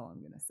 That's all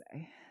I'm going to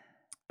say.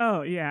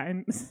 Oh, yeah.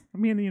 And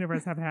me and the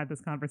universe have had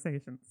this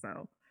conversation.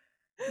 So,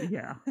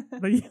 yeah,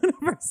 the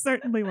universe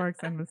certainly works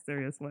in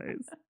mysterious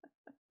ways.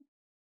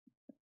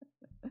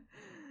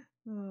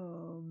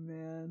 Oh,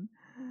 man.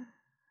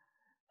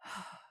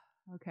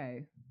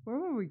 Okay. Where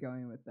were we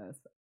going with this?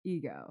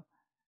 Ego.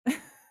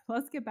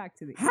 Let's get back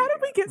to the How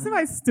did we get to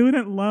my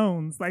student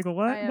loans? Like,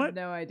 what? I have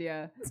no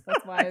idea.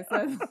 That's why I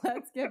said,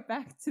 let's get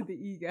back to the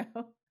ego.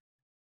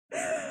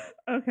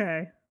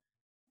 Okay.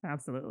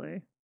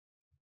 Absolutely.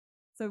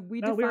 So we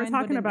were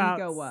talking about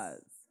ego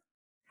was.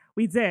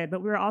 We did,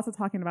 but we were also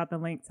talking about the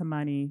link to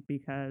money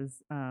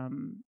because a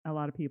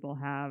lot of people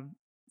have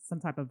some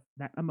type of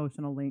that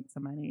emotional link to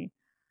money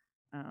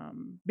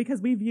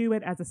because we view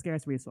it as a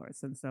scarce resource.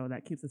 And so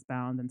that keeps us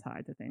bound and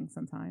tied to things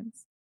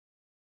sometimes.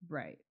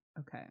 Right.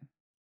 Okay.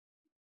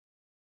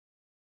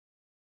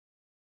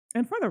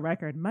 And for the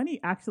record,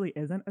 money actually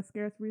isn't a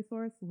scarce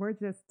resource. We're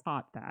just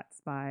taught that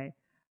by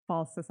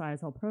false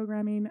societal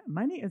programming.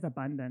 Money is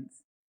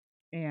abundance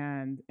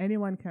and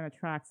anyone can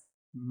attract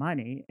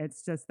money.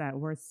 It's just that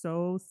we're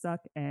so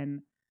stuck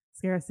in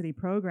scarcity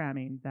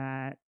programming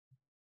that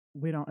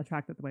we don't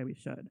attract it the way we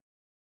should,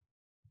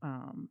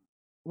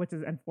 which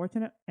is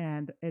unfortunate.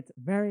 And it's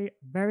very,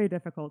 very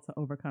difficult to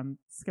overcome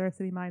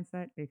scarcity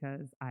mindset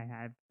because I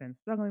have been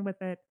struggling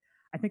with it.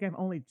 I think I've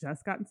only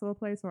just gotten to a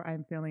place where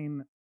I'm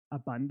feeling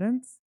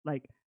abundance,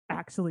 like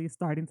actually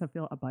starting to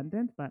feel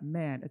abundant. But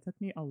man, it took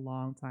me a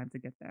long time to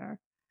get there.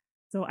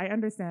 So I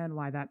understand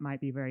why that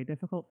might be very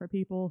difficult for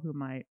people who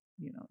might,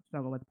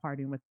 struggle with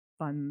parting with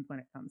funds when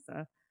it comes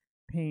to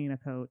paying a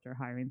coach or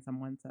hiring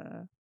someone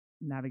to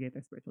navigate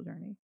their spiritual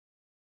journey.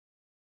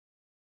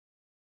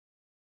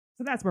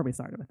 So that's where we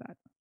started with that.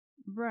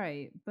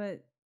 Right.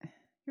 But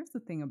here's the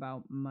thing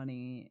about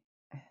money.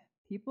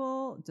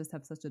 People just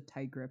have such a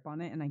tight grip on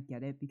it. And I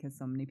get it because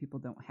so many people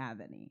don't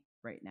have any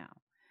right now.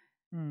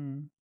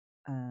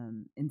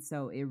 And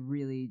so it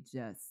really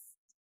just,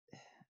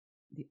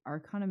 our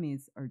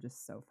economies are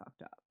just so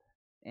fucked up.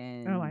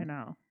 And I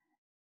know.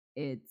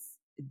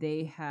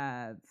 They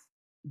have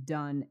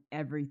done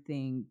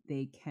everything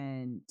they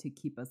can to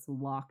keep us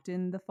locked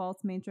in the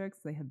false matrix.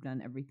 They have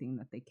done everything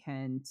that they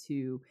can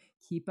to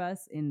keep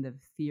us in the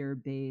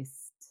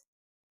fear-based,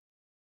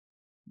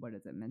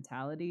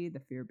 mentality, the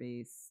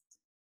fear-based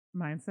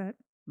mindset.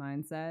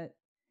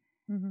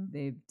 Mm-hmm.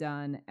 They've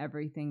done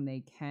everything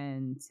they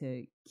can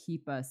to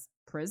keep us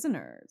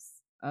prisoners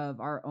of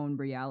our own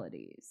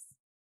realities.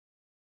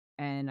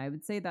 And I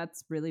would say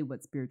that's really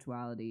what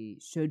spirituality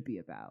should be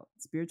about.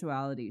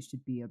 Spirituality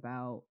should be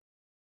about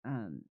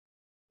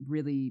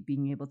really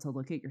being able to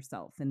look at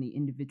yourself and the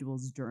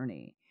individual's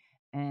journey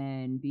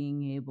and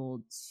being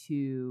able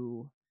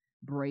to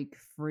break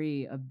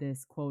free of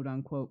this quote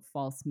unquote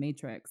false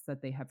matrix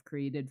that they have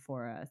created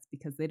for us,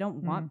 because they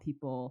don't want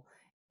people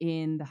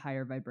in the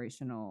higher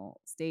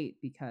vibrational state,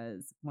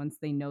 because once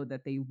they know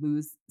that they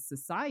lose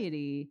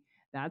society,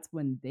 that's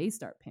when they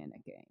start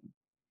panicking.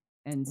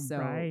 And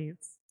so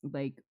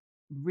like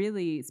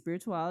really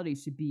spirituality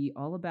should be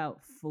all about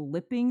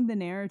flipping the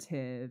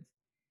narrative,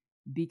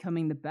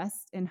 becoming the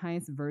best and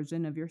highest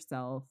version of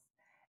yourself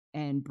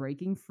and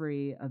breaking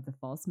free of the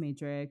false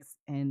matrix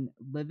and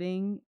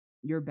living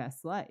your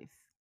best life.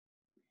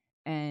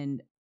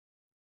 And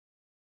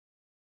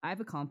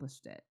I've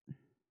accomplished it.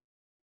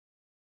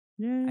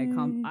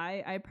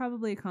 I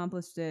probably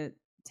accomplished it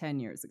 10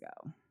 years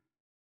ago.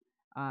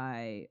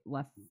 I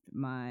left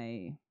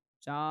my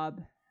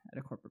job at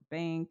a corporate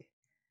bank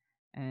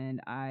and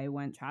I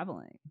went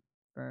traveling.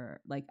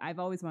 I've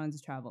always wanted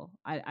to travel.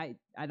 I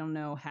don't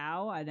know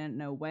how, I didn't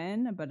know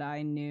when, but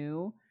I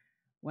knew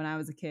when I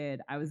was a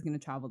kid I was going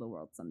to travel the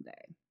world someday.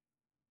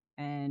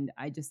 And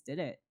I just did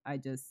it. I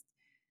just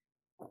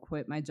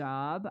quit my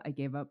job. I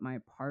gave up my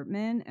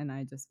apartment and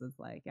I just was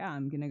like, yeah,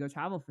 I'm going to go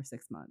travel for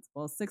 6 months.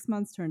 Well, 6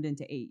 months turned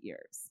into 8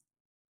 years.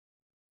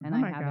 And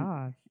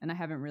I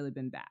haven't really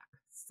been back.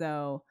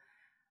 So,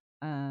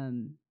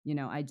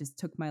 I just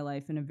took my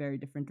life in a very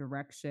different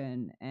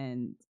direction,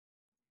 and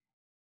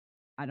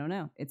I don't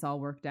know, it's all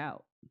worked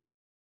out.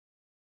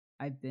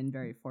 I've been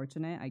very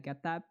fortunate. I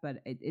get that, but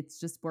it's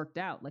just worked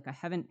out. Like I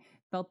haven't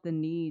felt the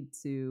need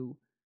to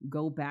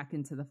go back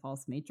into the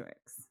false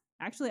matrix.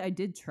 Actually, I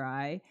did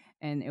try,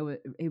 and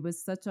it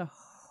was such a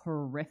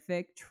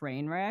horrific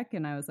train wreck,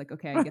 and I was like,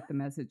 "Okay, I get the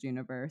message,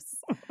 universe.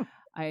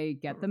 I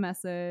get the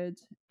message,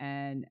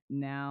 and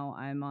now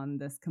I'm on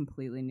this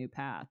completely new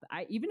path."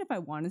 I Even if I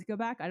wanted to go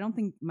back, I don't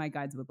think my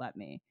guides would let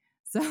me.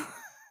 So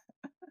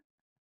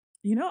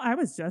You know, I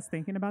was just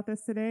thinking about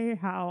this today.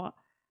 Again,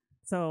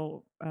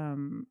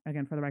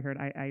 for the record,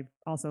 I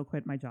also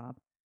quit my job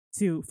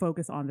to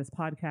focus on this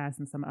podcast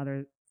and some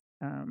other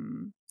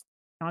um,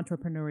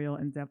 entrepreneurial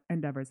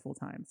endeavors full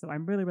time. So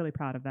I'm really, really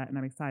proud of that, and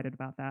I'm excited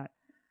about that.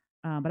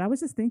 But I was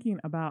just thinking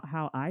about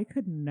how I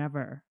could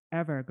never,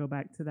 ever go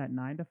back to that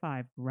 9 to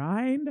 5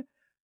 grind,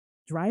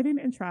 driving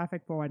in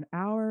traffic for an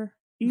hour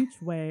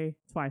each way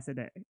twice a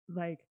day.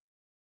 Like,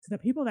 to the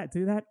people that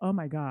do that, oh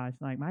my gosh,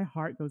 like my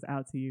heart goes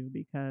out to you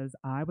because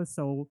I was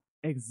so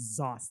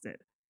exhausted.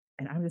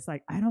 And I'm just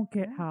like, I don't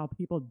get yeah. how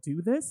people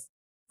do this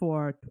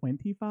for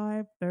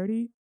 25,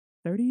 30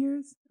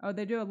 years. Oh,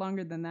 they do it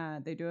longer than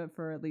that. They do it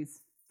for at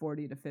least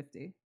 40 to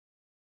 50.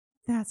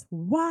 That's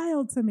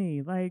wild to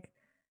me. Like,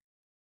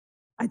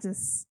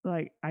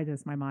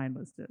 my mind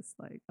was just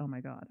like, oh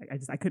my God.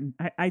 I couldn't,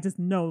 I just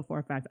know for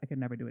a fact I could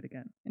never do it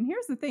again. And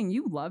here's the thing,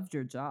 you loved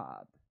your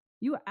job.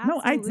 You No,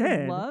 I absolutely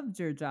did. loved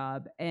your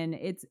job, and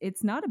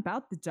it's not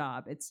about the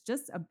job. It's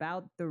just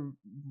about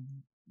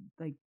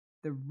like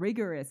the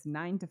rigorous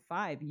 9 to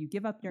 5. You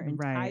give up your Right.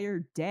 entire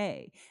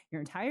day.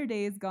 Your entire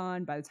day is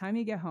gone. By the time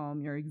you get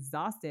home, you're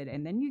exhausted,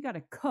 and then you got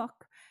to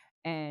cook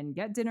and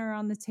get dinner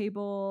on the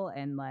table,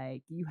 and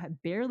like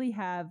barely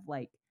have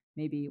like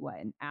maybe what,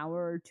 an hour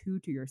or two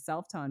to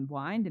yourself to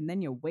unwind, and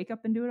then you wake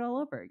up and do it all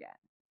over again.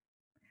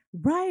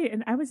 Right.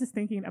 And I was just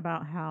thinking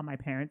about how my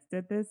parents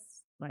did this,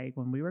 like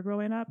when we were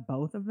growing up,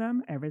 both of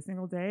them every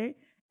single day,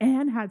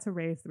 and had to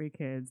raise 3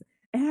 kids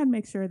and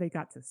make sure they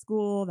got to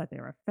school, that they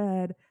were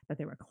fed, that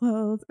they were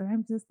clothed. And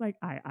I'm just like,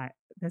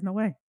 there's no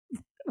way.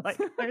 Like,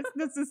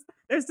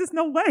 there's just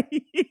no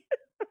way.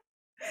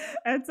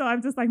 And so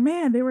I'm just like,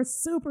 man, they were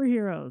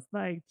superheroes.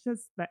 Like,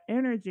 just the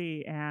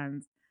energy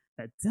and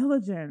the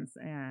diligence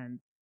and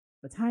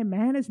the time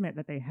management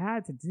that they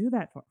had to do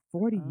that for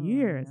 40 Oh, I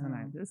years. And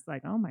I'm know. just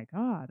like, oh my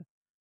God.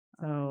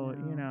 Oh, I So,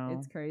 know.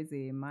 It's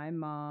crazy. My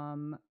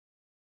mom,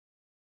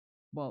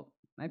 well,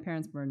 my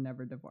parents were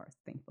never divorced,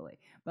 thankfully.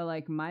 But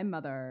like my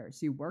mother,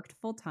 she worked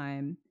full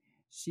time.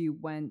 She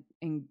went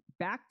and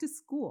back to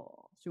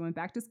school. She went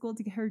back to school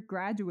to get her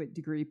graduate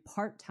degree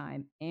part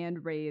time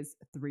and raise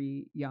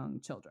 3 young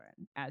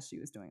children as she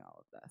was doing all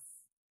of this.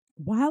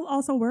 while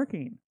also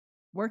working.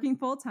 Working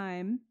full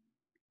time,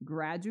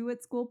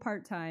 graduate school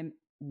part time,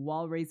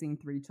 while raising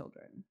 3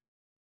 children.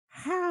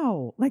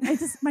 How? Like,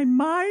 my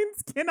mind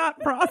cannot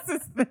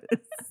process this.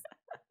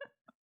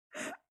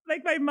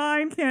 Like,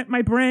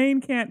 my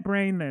brain can't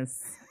brain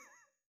this.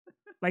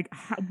 Like,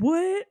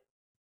 what?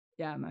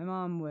 Yeah, my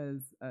mom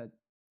was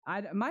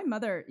my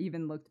mother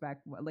even looked back,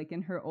 like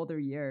in her older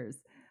years.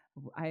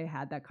 I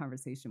had that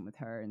conversation with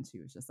her, and she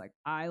was just like,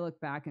 I look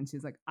back, and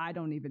she's like, I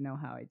don't even know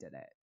how I did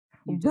it.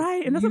 You just,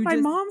 Right. And that's what my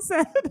mom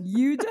said.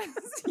 you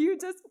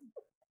just,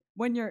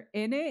 when you're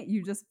in it,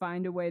 you just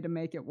find a way to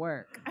make it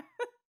work.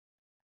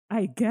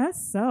 I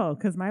guess so,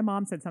 because my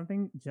mom said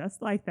something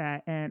just like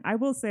that. And I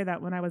will say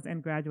that when I was in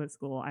graduate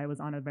school, I was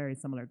on a very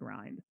similar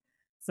grind.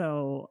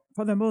 So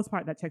for the most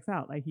part, that checks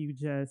out. Like, you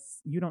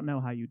don't know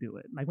how you do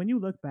it. Like, when you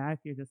look back,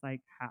 you're just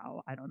like,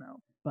 how? I don't know.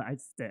 But I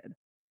just did.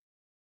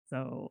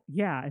 So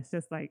yeah, it's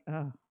just like,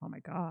 oh my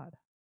God.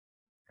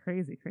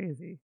 Crazy,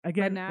 crazy. But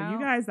Again, for you now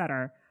guys that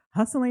are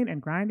hustling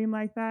and grinding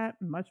like that,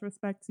 much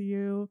respect to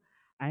you.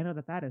 I know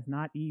that that is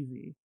not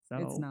easy.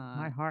 it's So my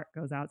not. heart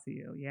goes out to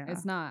you. Yeah.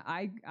 It's not.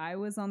 I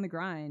was on the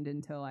grind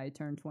until I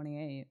turned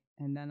 28,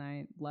 and then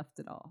I left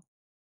it all.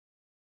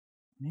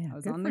 I Man,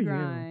 was good on for the you.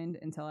 grind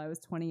until I was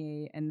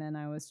 28, and then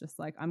I was just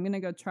like, I'm going to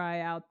go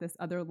try out this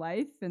other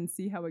life and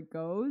see how it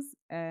goes.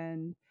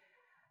 And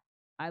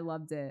I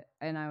loved it.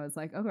 And I was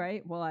like, all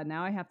right, well,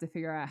 now I have to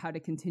figure out how to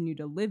continue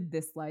to live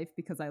this life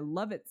because I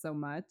love it so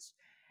much.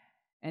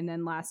 And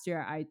then last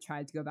year I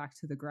tried to go back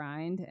to the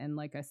grind, and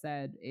like I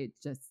said, it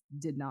just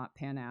did not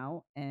pan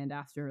out. And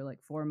after like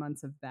 4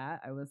 months of that,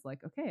 I was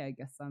like, okay, I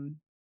guess I'm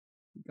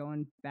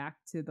going back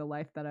to the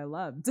life that I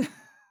loved.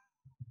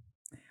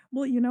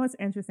 Well, you know, it's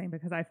interesting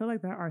because I feel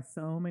like there are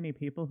so many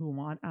people who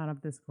want out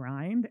of this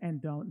grind and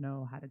don't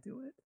know how to do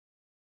it.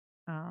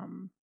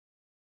 Um,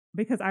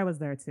 because I was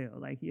there too.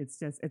 Like,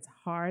 it's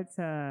hard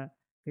to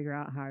figure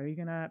out how are you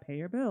gonna pay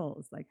your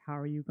bills? Like, how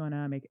are you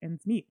gonna make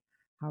ends meet?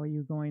 How are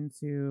you going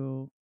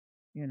to,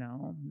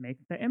 make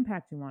the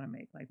impact you want to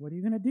make? Like, what are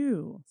you gonna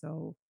do?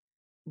 So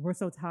we're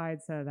so tied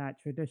to that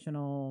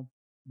traditional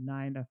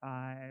 9 to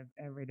 5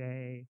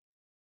 everyday,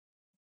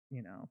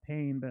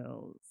 paying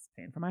bills,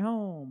 paying for my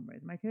home,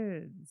 raising my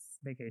kids,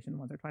 vacation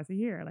once or twice a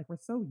year. Like, we're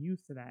so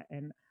used to that.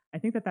 And I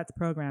think that that's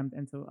programmed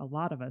into a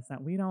lot of us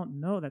that we don't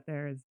know that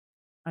there is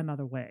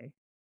another way.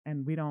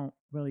 And we don't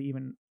really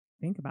even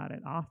think about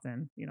it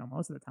often,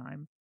 most of the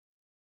time.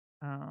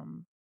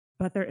 Um,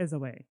 but there is a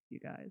way, you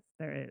guys.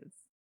 There is.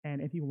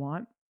 And if you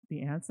want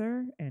the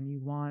answer and you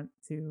want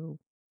to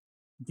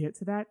get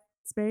to that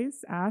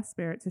space, ask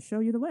Spirit to show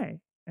you the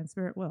way, and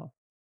Spirit will.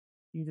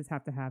 You just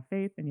have to have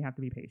faith and you have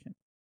to be patient.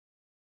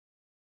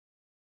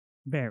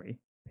 Very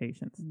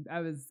patient.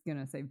 I was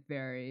gonna say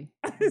very,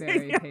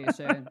 very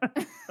patient.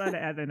 Trying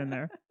to add that in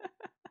there.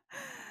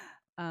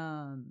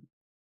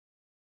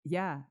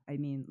 Yeah, I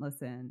mean,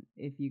 listen,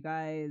 if you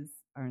guys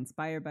are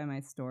inspired by my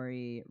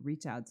story,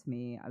 reach out to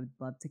me. I would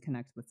love to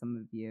connect with some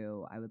of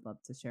you. I would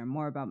love to share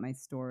more about my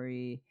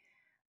story.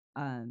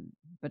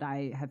 But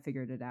I have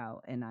figured it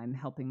out and I'm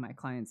helping my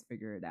clients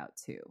figure it out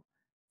too.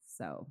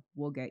 So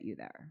we'll get you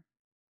there.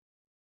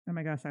 Oh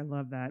my gosh, I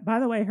love that. By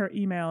the way, her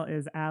email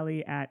is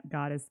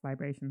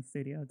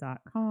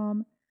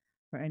ali@goddessvibrationstudio.com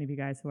for any of you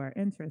guys who are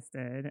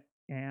interested.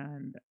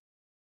 And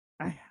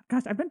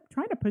I've been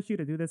trying to push you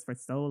to do this for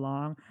so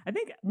long. I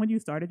think when you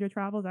started your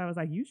travels, I was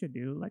like, you should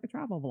do like a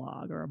travel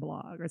vlog or a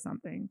blog or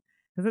something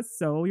because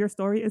your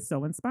story is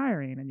so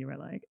inspiring. And you were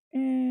like,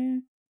 eh.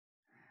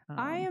 So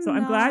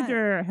I'm glad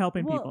you're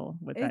helping people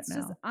with that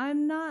now.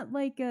 I'm not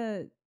like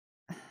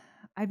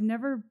I've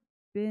never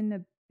been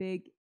a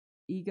big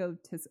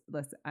egotist.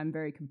 Listen, I'm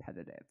very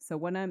competitive. So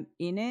when I'm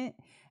in it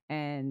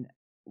and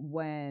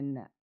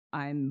when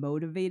I'm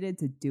motivated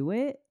to do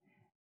it,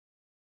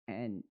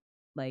 and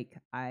like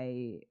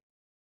I've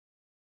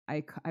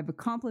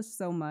accomplished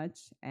so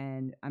much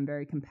and I'm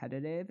very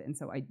competitive, and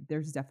so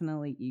there's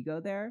definitely ego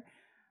there.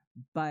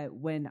 But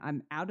when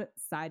I'm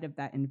outside of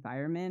that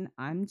environment,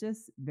 I'm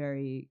just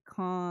very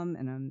calm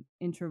and I'm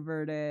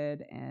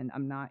introverted and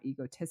I'm not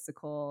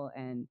egotistical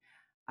and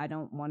I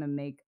don't want to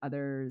make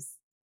others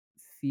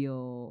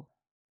feel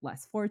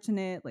less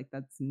fortunate. Like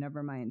that's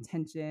never my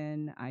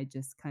intention. I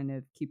just kind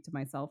of keep to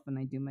myself and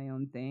I do my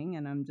own thing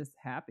and I'm just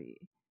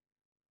happy.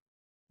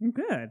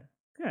 Good.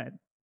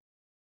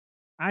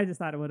 I just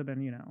thought it would have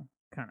been,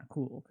 kind of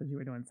cool because you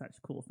were doing such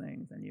cool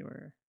things and you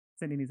were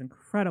sending these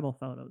incredible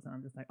photos. And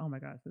I'm just like, oh my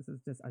gosh, this is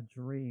just a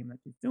dream that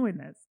she's doing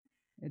this.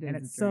 And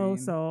it's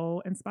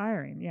so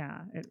inspiring.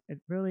 Yeah,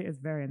 it really is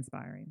very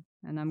inspiring.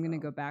 And I'm going to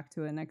go back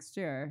to it next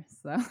year.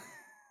 So,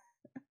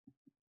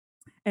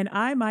 and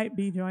I might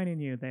be joining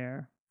you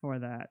there for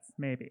that.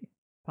 Maybe,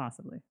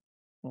 possibly.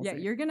 We'll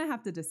see. You're going to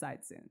have to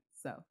decide soon.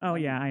 So, oh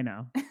yeah, I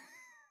know.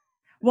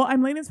 Well,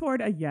 I'm leaning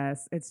toward a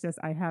yes. It's just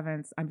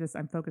I'm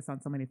focused on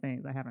so many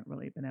things. I haven't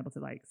really been able to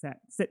like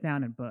sit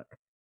down and book.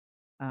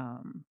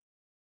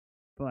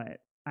 But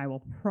I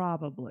will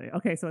probably.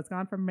 Okay, so it's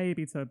gone from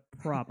maybe to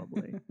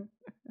probably.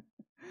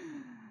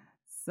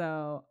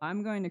 So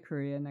I'm going to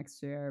Korea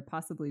next year,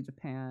 possibly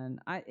Japan.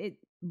 It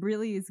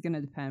really is going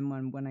to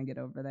depend when I get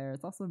over there.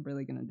 It's also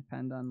really going to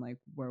depend on like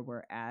where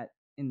we're at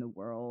in the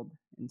world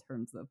in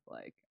terms of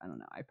like, I don't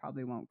know. I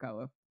probably won't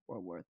go if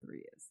World War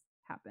III has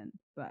happened,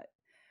 but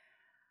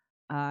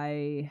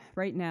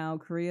right now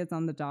Korea's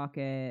on the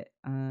docket.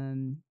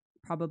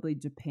 Probably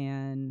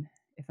Japan.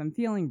 If I'm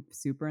feeling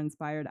super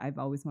inspired, I've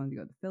always wanted to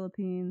go to the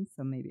Philippines,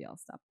 so maybe I'll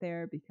stop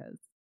there because,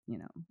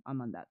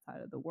 I'm on that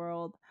side of the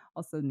world.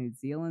 Also, New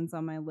Zealand's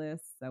on my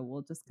list, so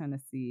we'll just kind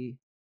of see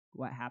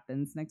what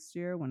happens next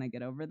year when I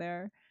get over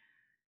there.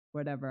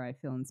 Whatever I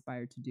feel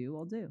inspired to do,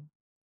 I'll do.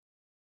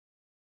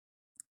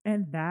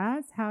 And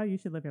that's how you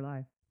should live your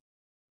life.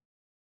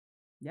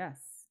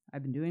 Yes,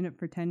 I've been doing it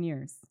for 10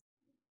 years.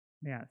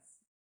 Yes.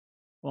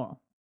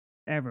 Well,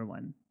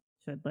 everyone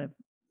should live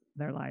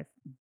their life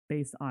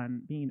based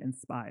on being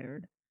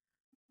inspired.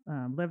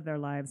 Live their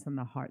lives from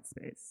the heart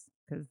space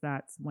because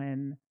that's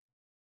when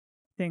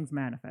things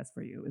manifest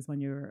for you, is when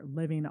you're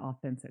living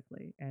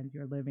authentically and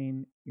you're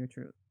living your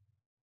truth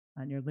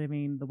and you're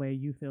living the way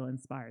you feel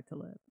inspired to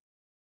live.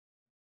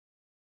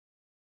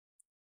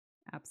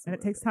 Absolutely.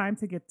 And it takes time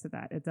to get to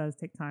that. It does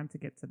take time to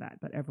get to that,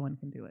 but everyone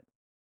can do it.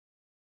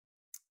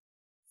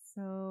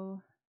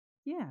 So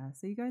yeah,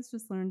 so you guys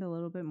just learned a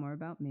little bit more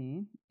about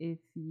me. If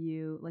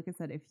you, like I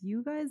said, if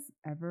you guys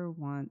ever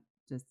want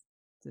just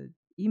to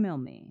email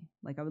me,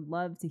 like I would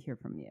love to hear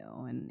from you.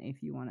 And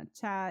if you want to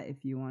chat,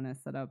 if you want to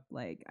set up,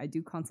 like I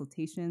do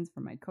consultations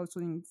for my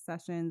coaching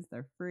sessions,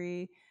 they're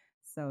free.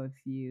 So if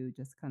you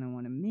just kind of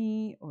want to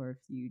meet or if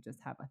you just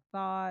have a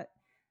thought,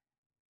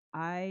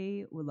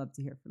 I would love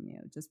to hear from you.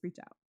 Just reach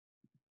out.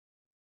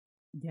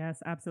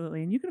 Yes,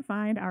 absolutely. And you can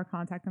find our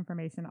contact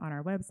information on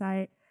our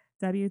website,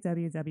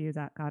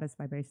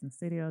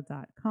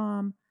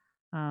 www.goddessvibrationstudio.com.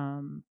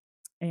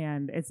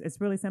 And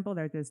it's really simple.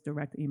 They're just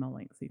direct email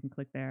links. So you can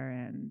click there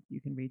and you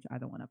can reach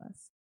either one of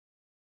us.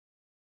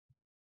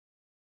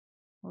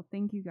 Well,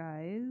 thank you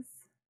guys.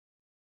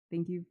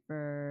 Thank you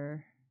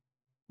for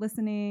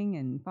listening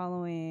and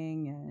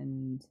following,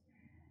 and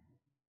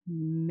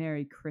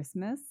Merry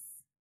Christmas.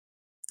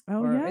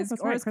 Oh, yes.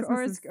 Or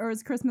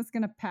is Christmas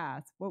going to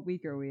pass? What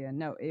week are we in?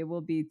 No, it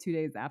will be 2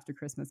 days after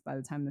Christmas by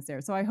the time this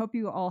airs. So I hope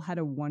you all had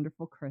a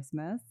wonderful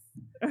Christmas.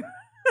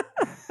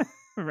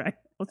 Right.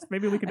 Well,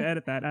 maybe we can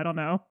edit that. I don't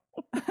know.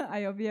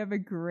 I hope you have a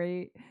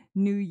great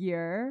new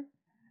year.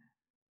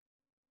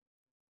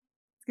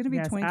 It's going to be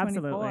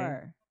 2024.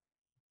 Absolutely.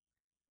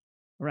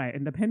 Right.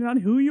 And depending on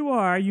who you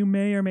are, you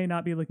may or may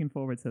not be looking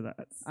forward to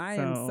that. I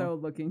am so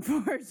looking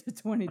forward to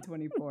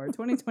 2024.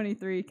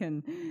 2023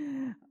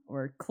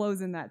 we're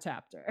closing that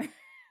chapter.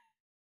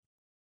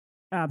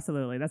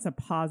 Absolutely. That's a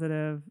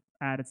positive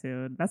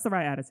attitude. That's the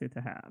right attitude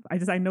to have.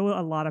 I know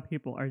a lot of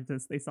people are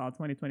just, they saw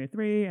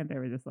 2023 and they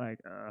were just like,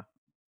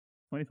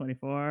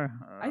 2024.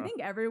 I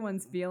think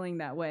everyone's feeling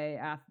that way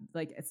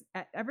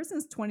ever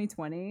since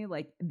 2020,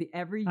 like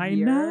every I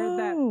year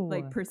that know.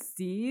 like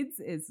precedes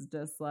is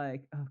just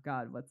like, oh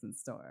God, what's in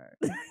store?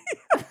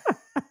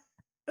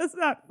 That's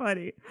not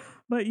funny.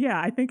 But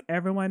yeah, I think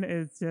everyone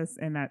is just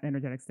in that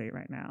energetic state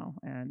right now.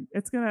 And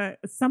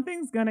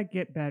something's gonna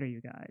get better,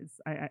 you guys.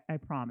 I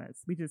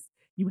promise.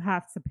 You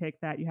have to pick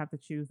that, you have to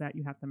choose that,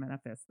 you have to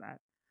manifest that.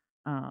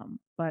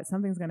 But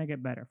something's gonna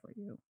get better for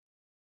you,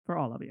 for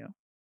all of you.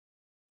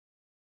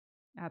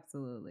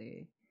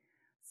 Absolutely.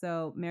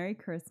 So, Merry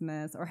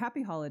Christmas or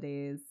Happy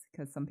Holidays,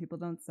 because some people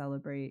don't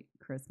celebrate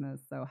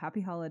Christmas. So, Happy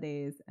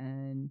Holidays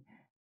and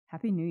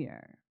Happy New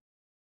Year.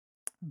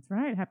 That's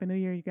right. Happy New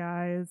Year, you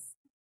guys.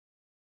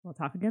 We'll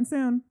talk again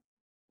soon.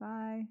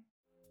 Bye.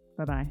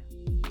 Bye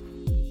bye.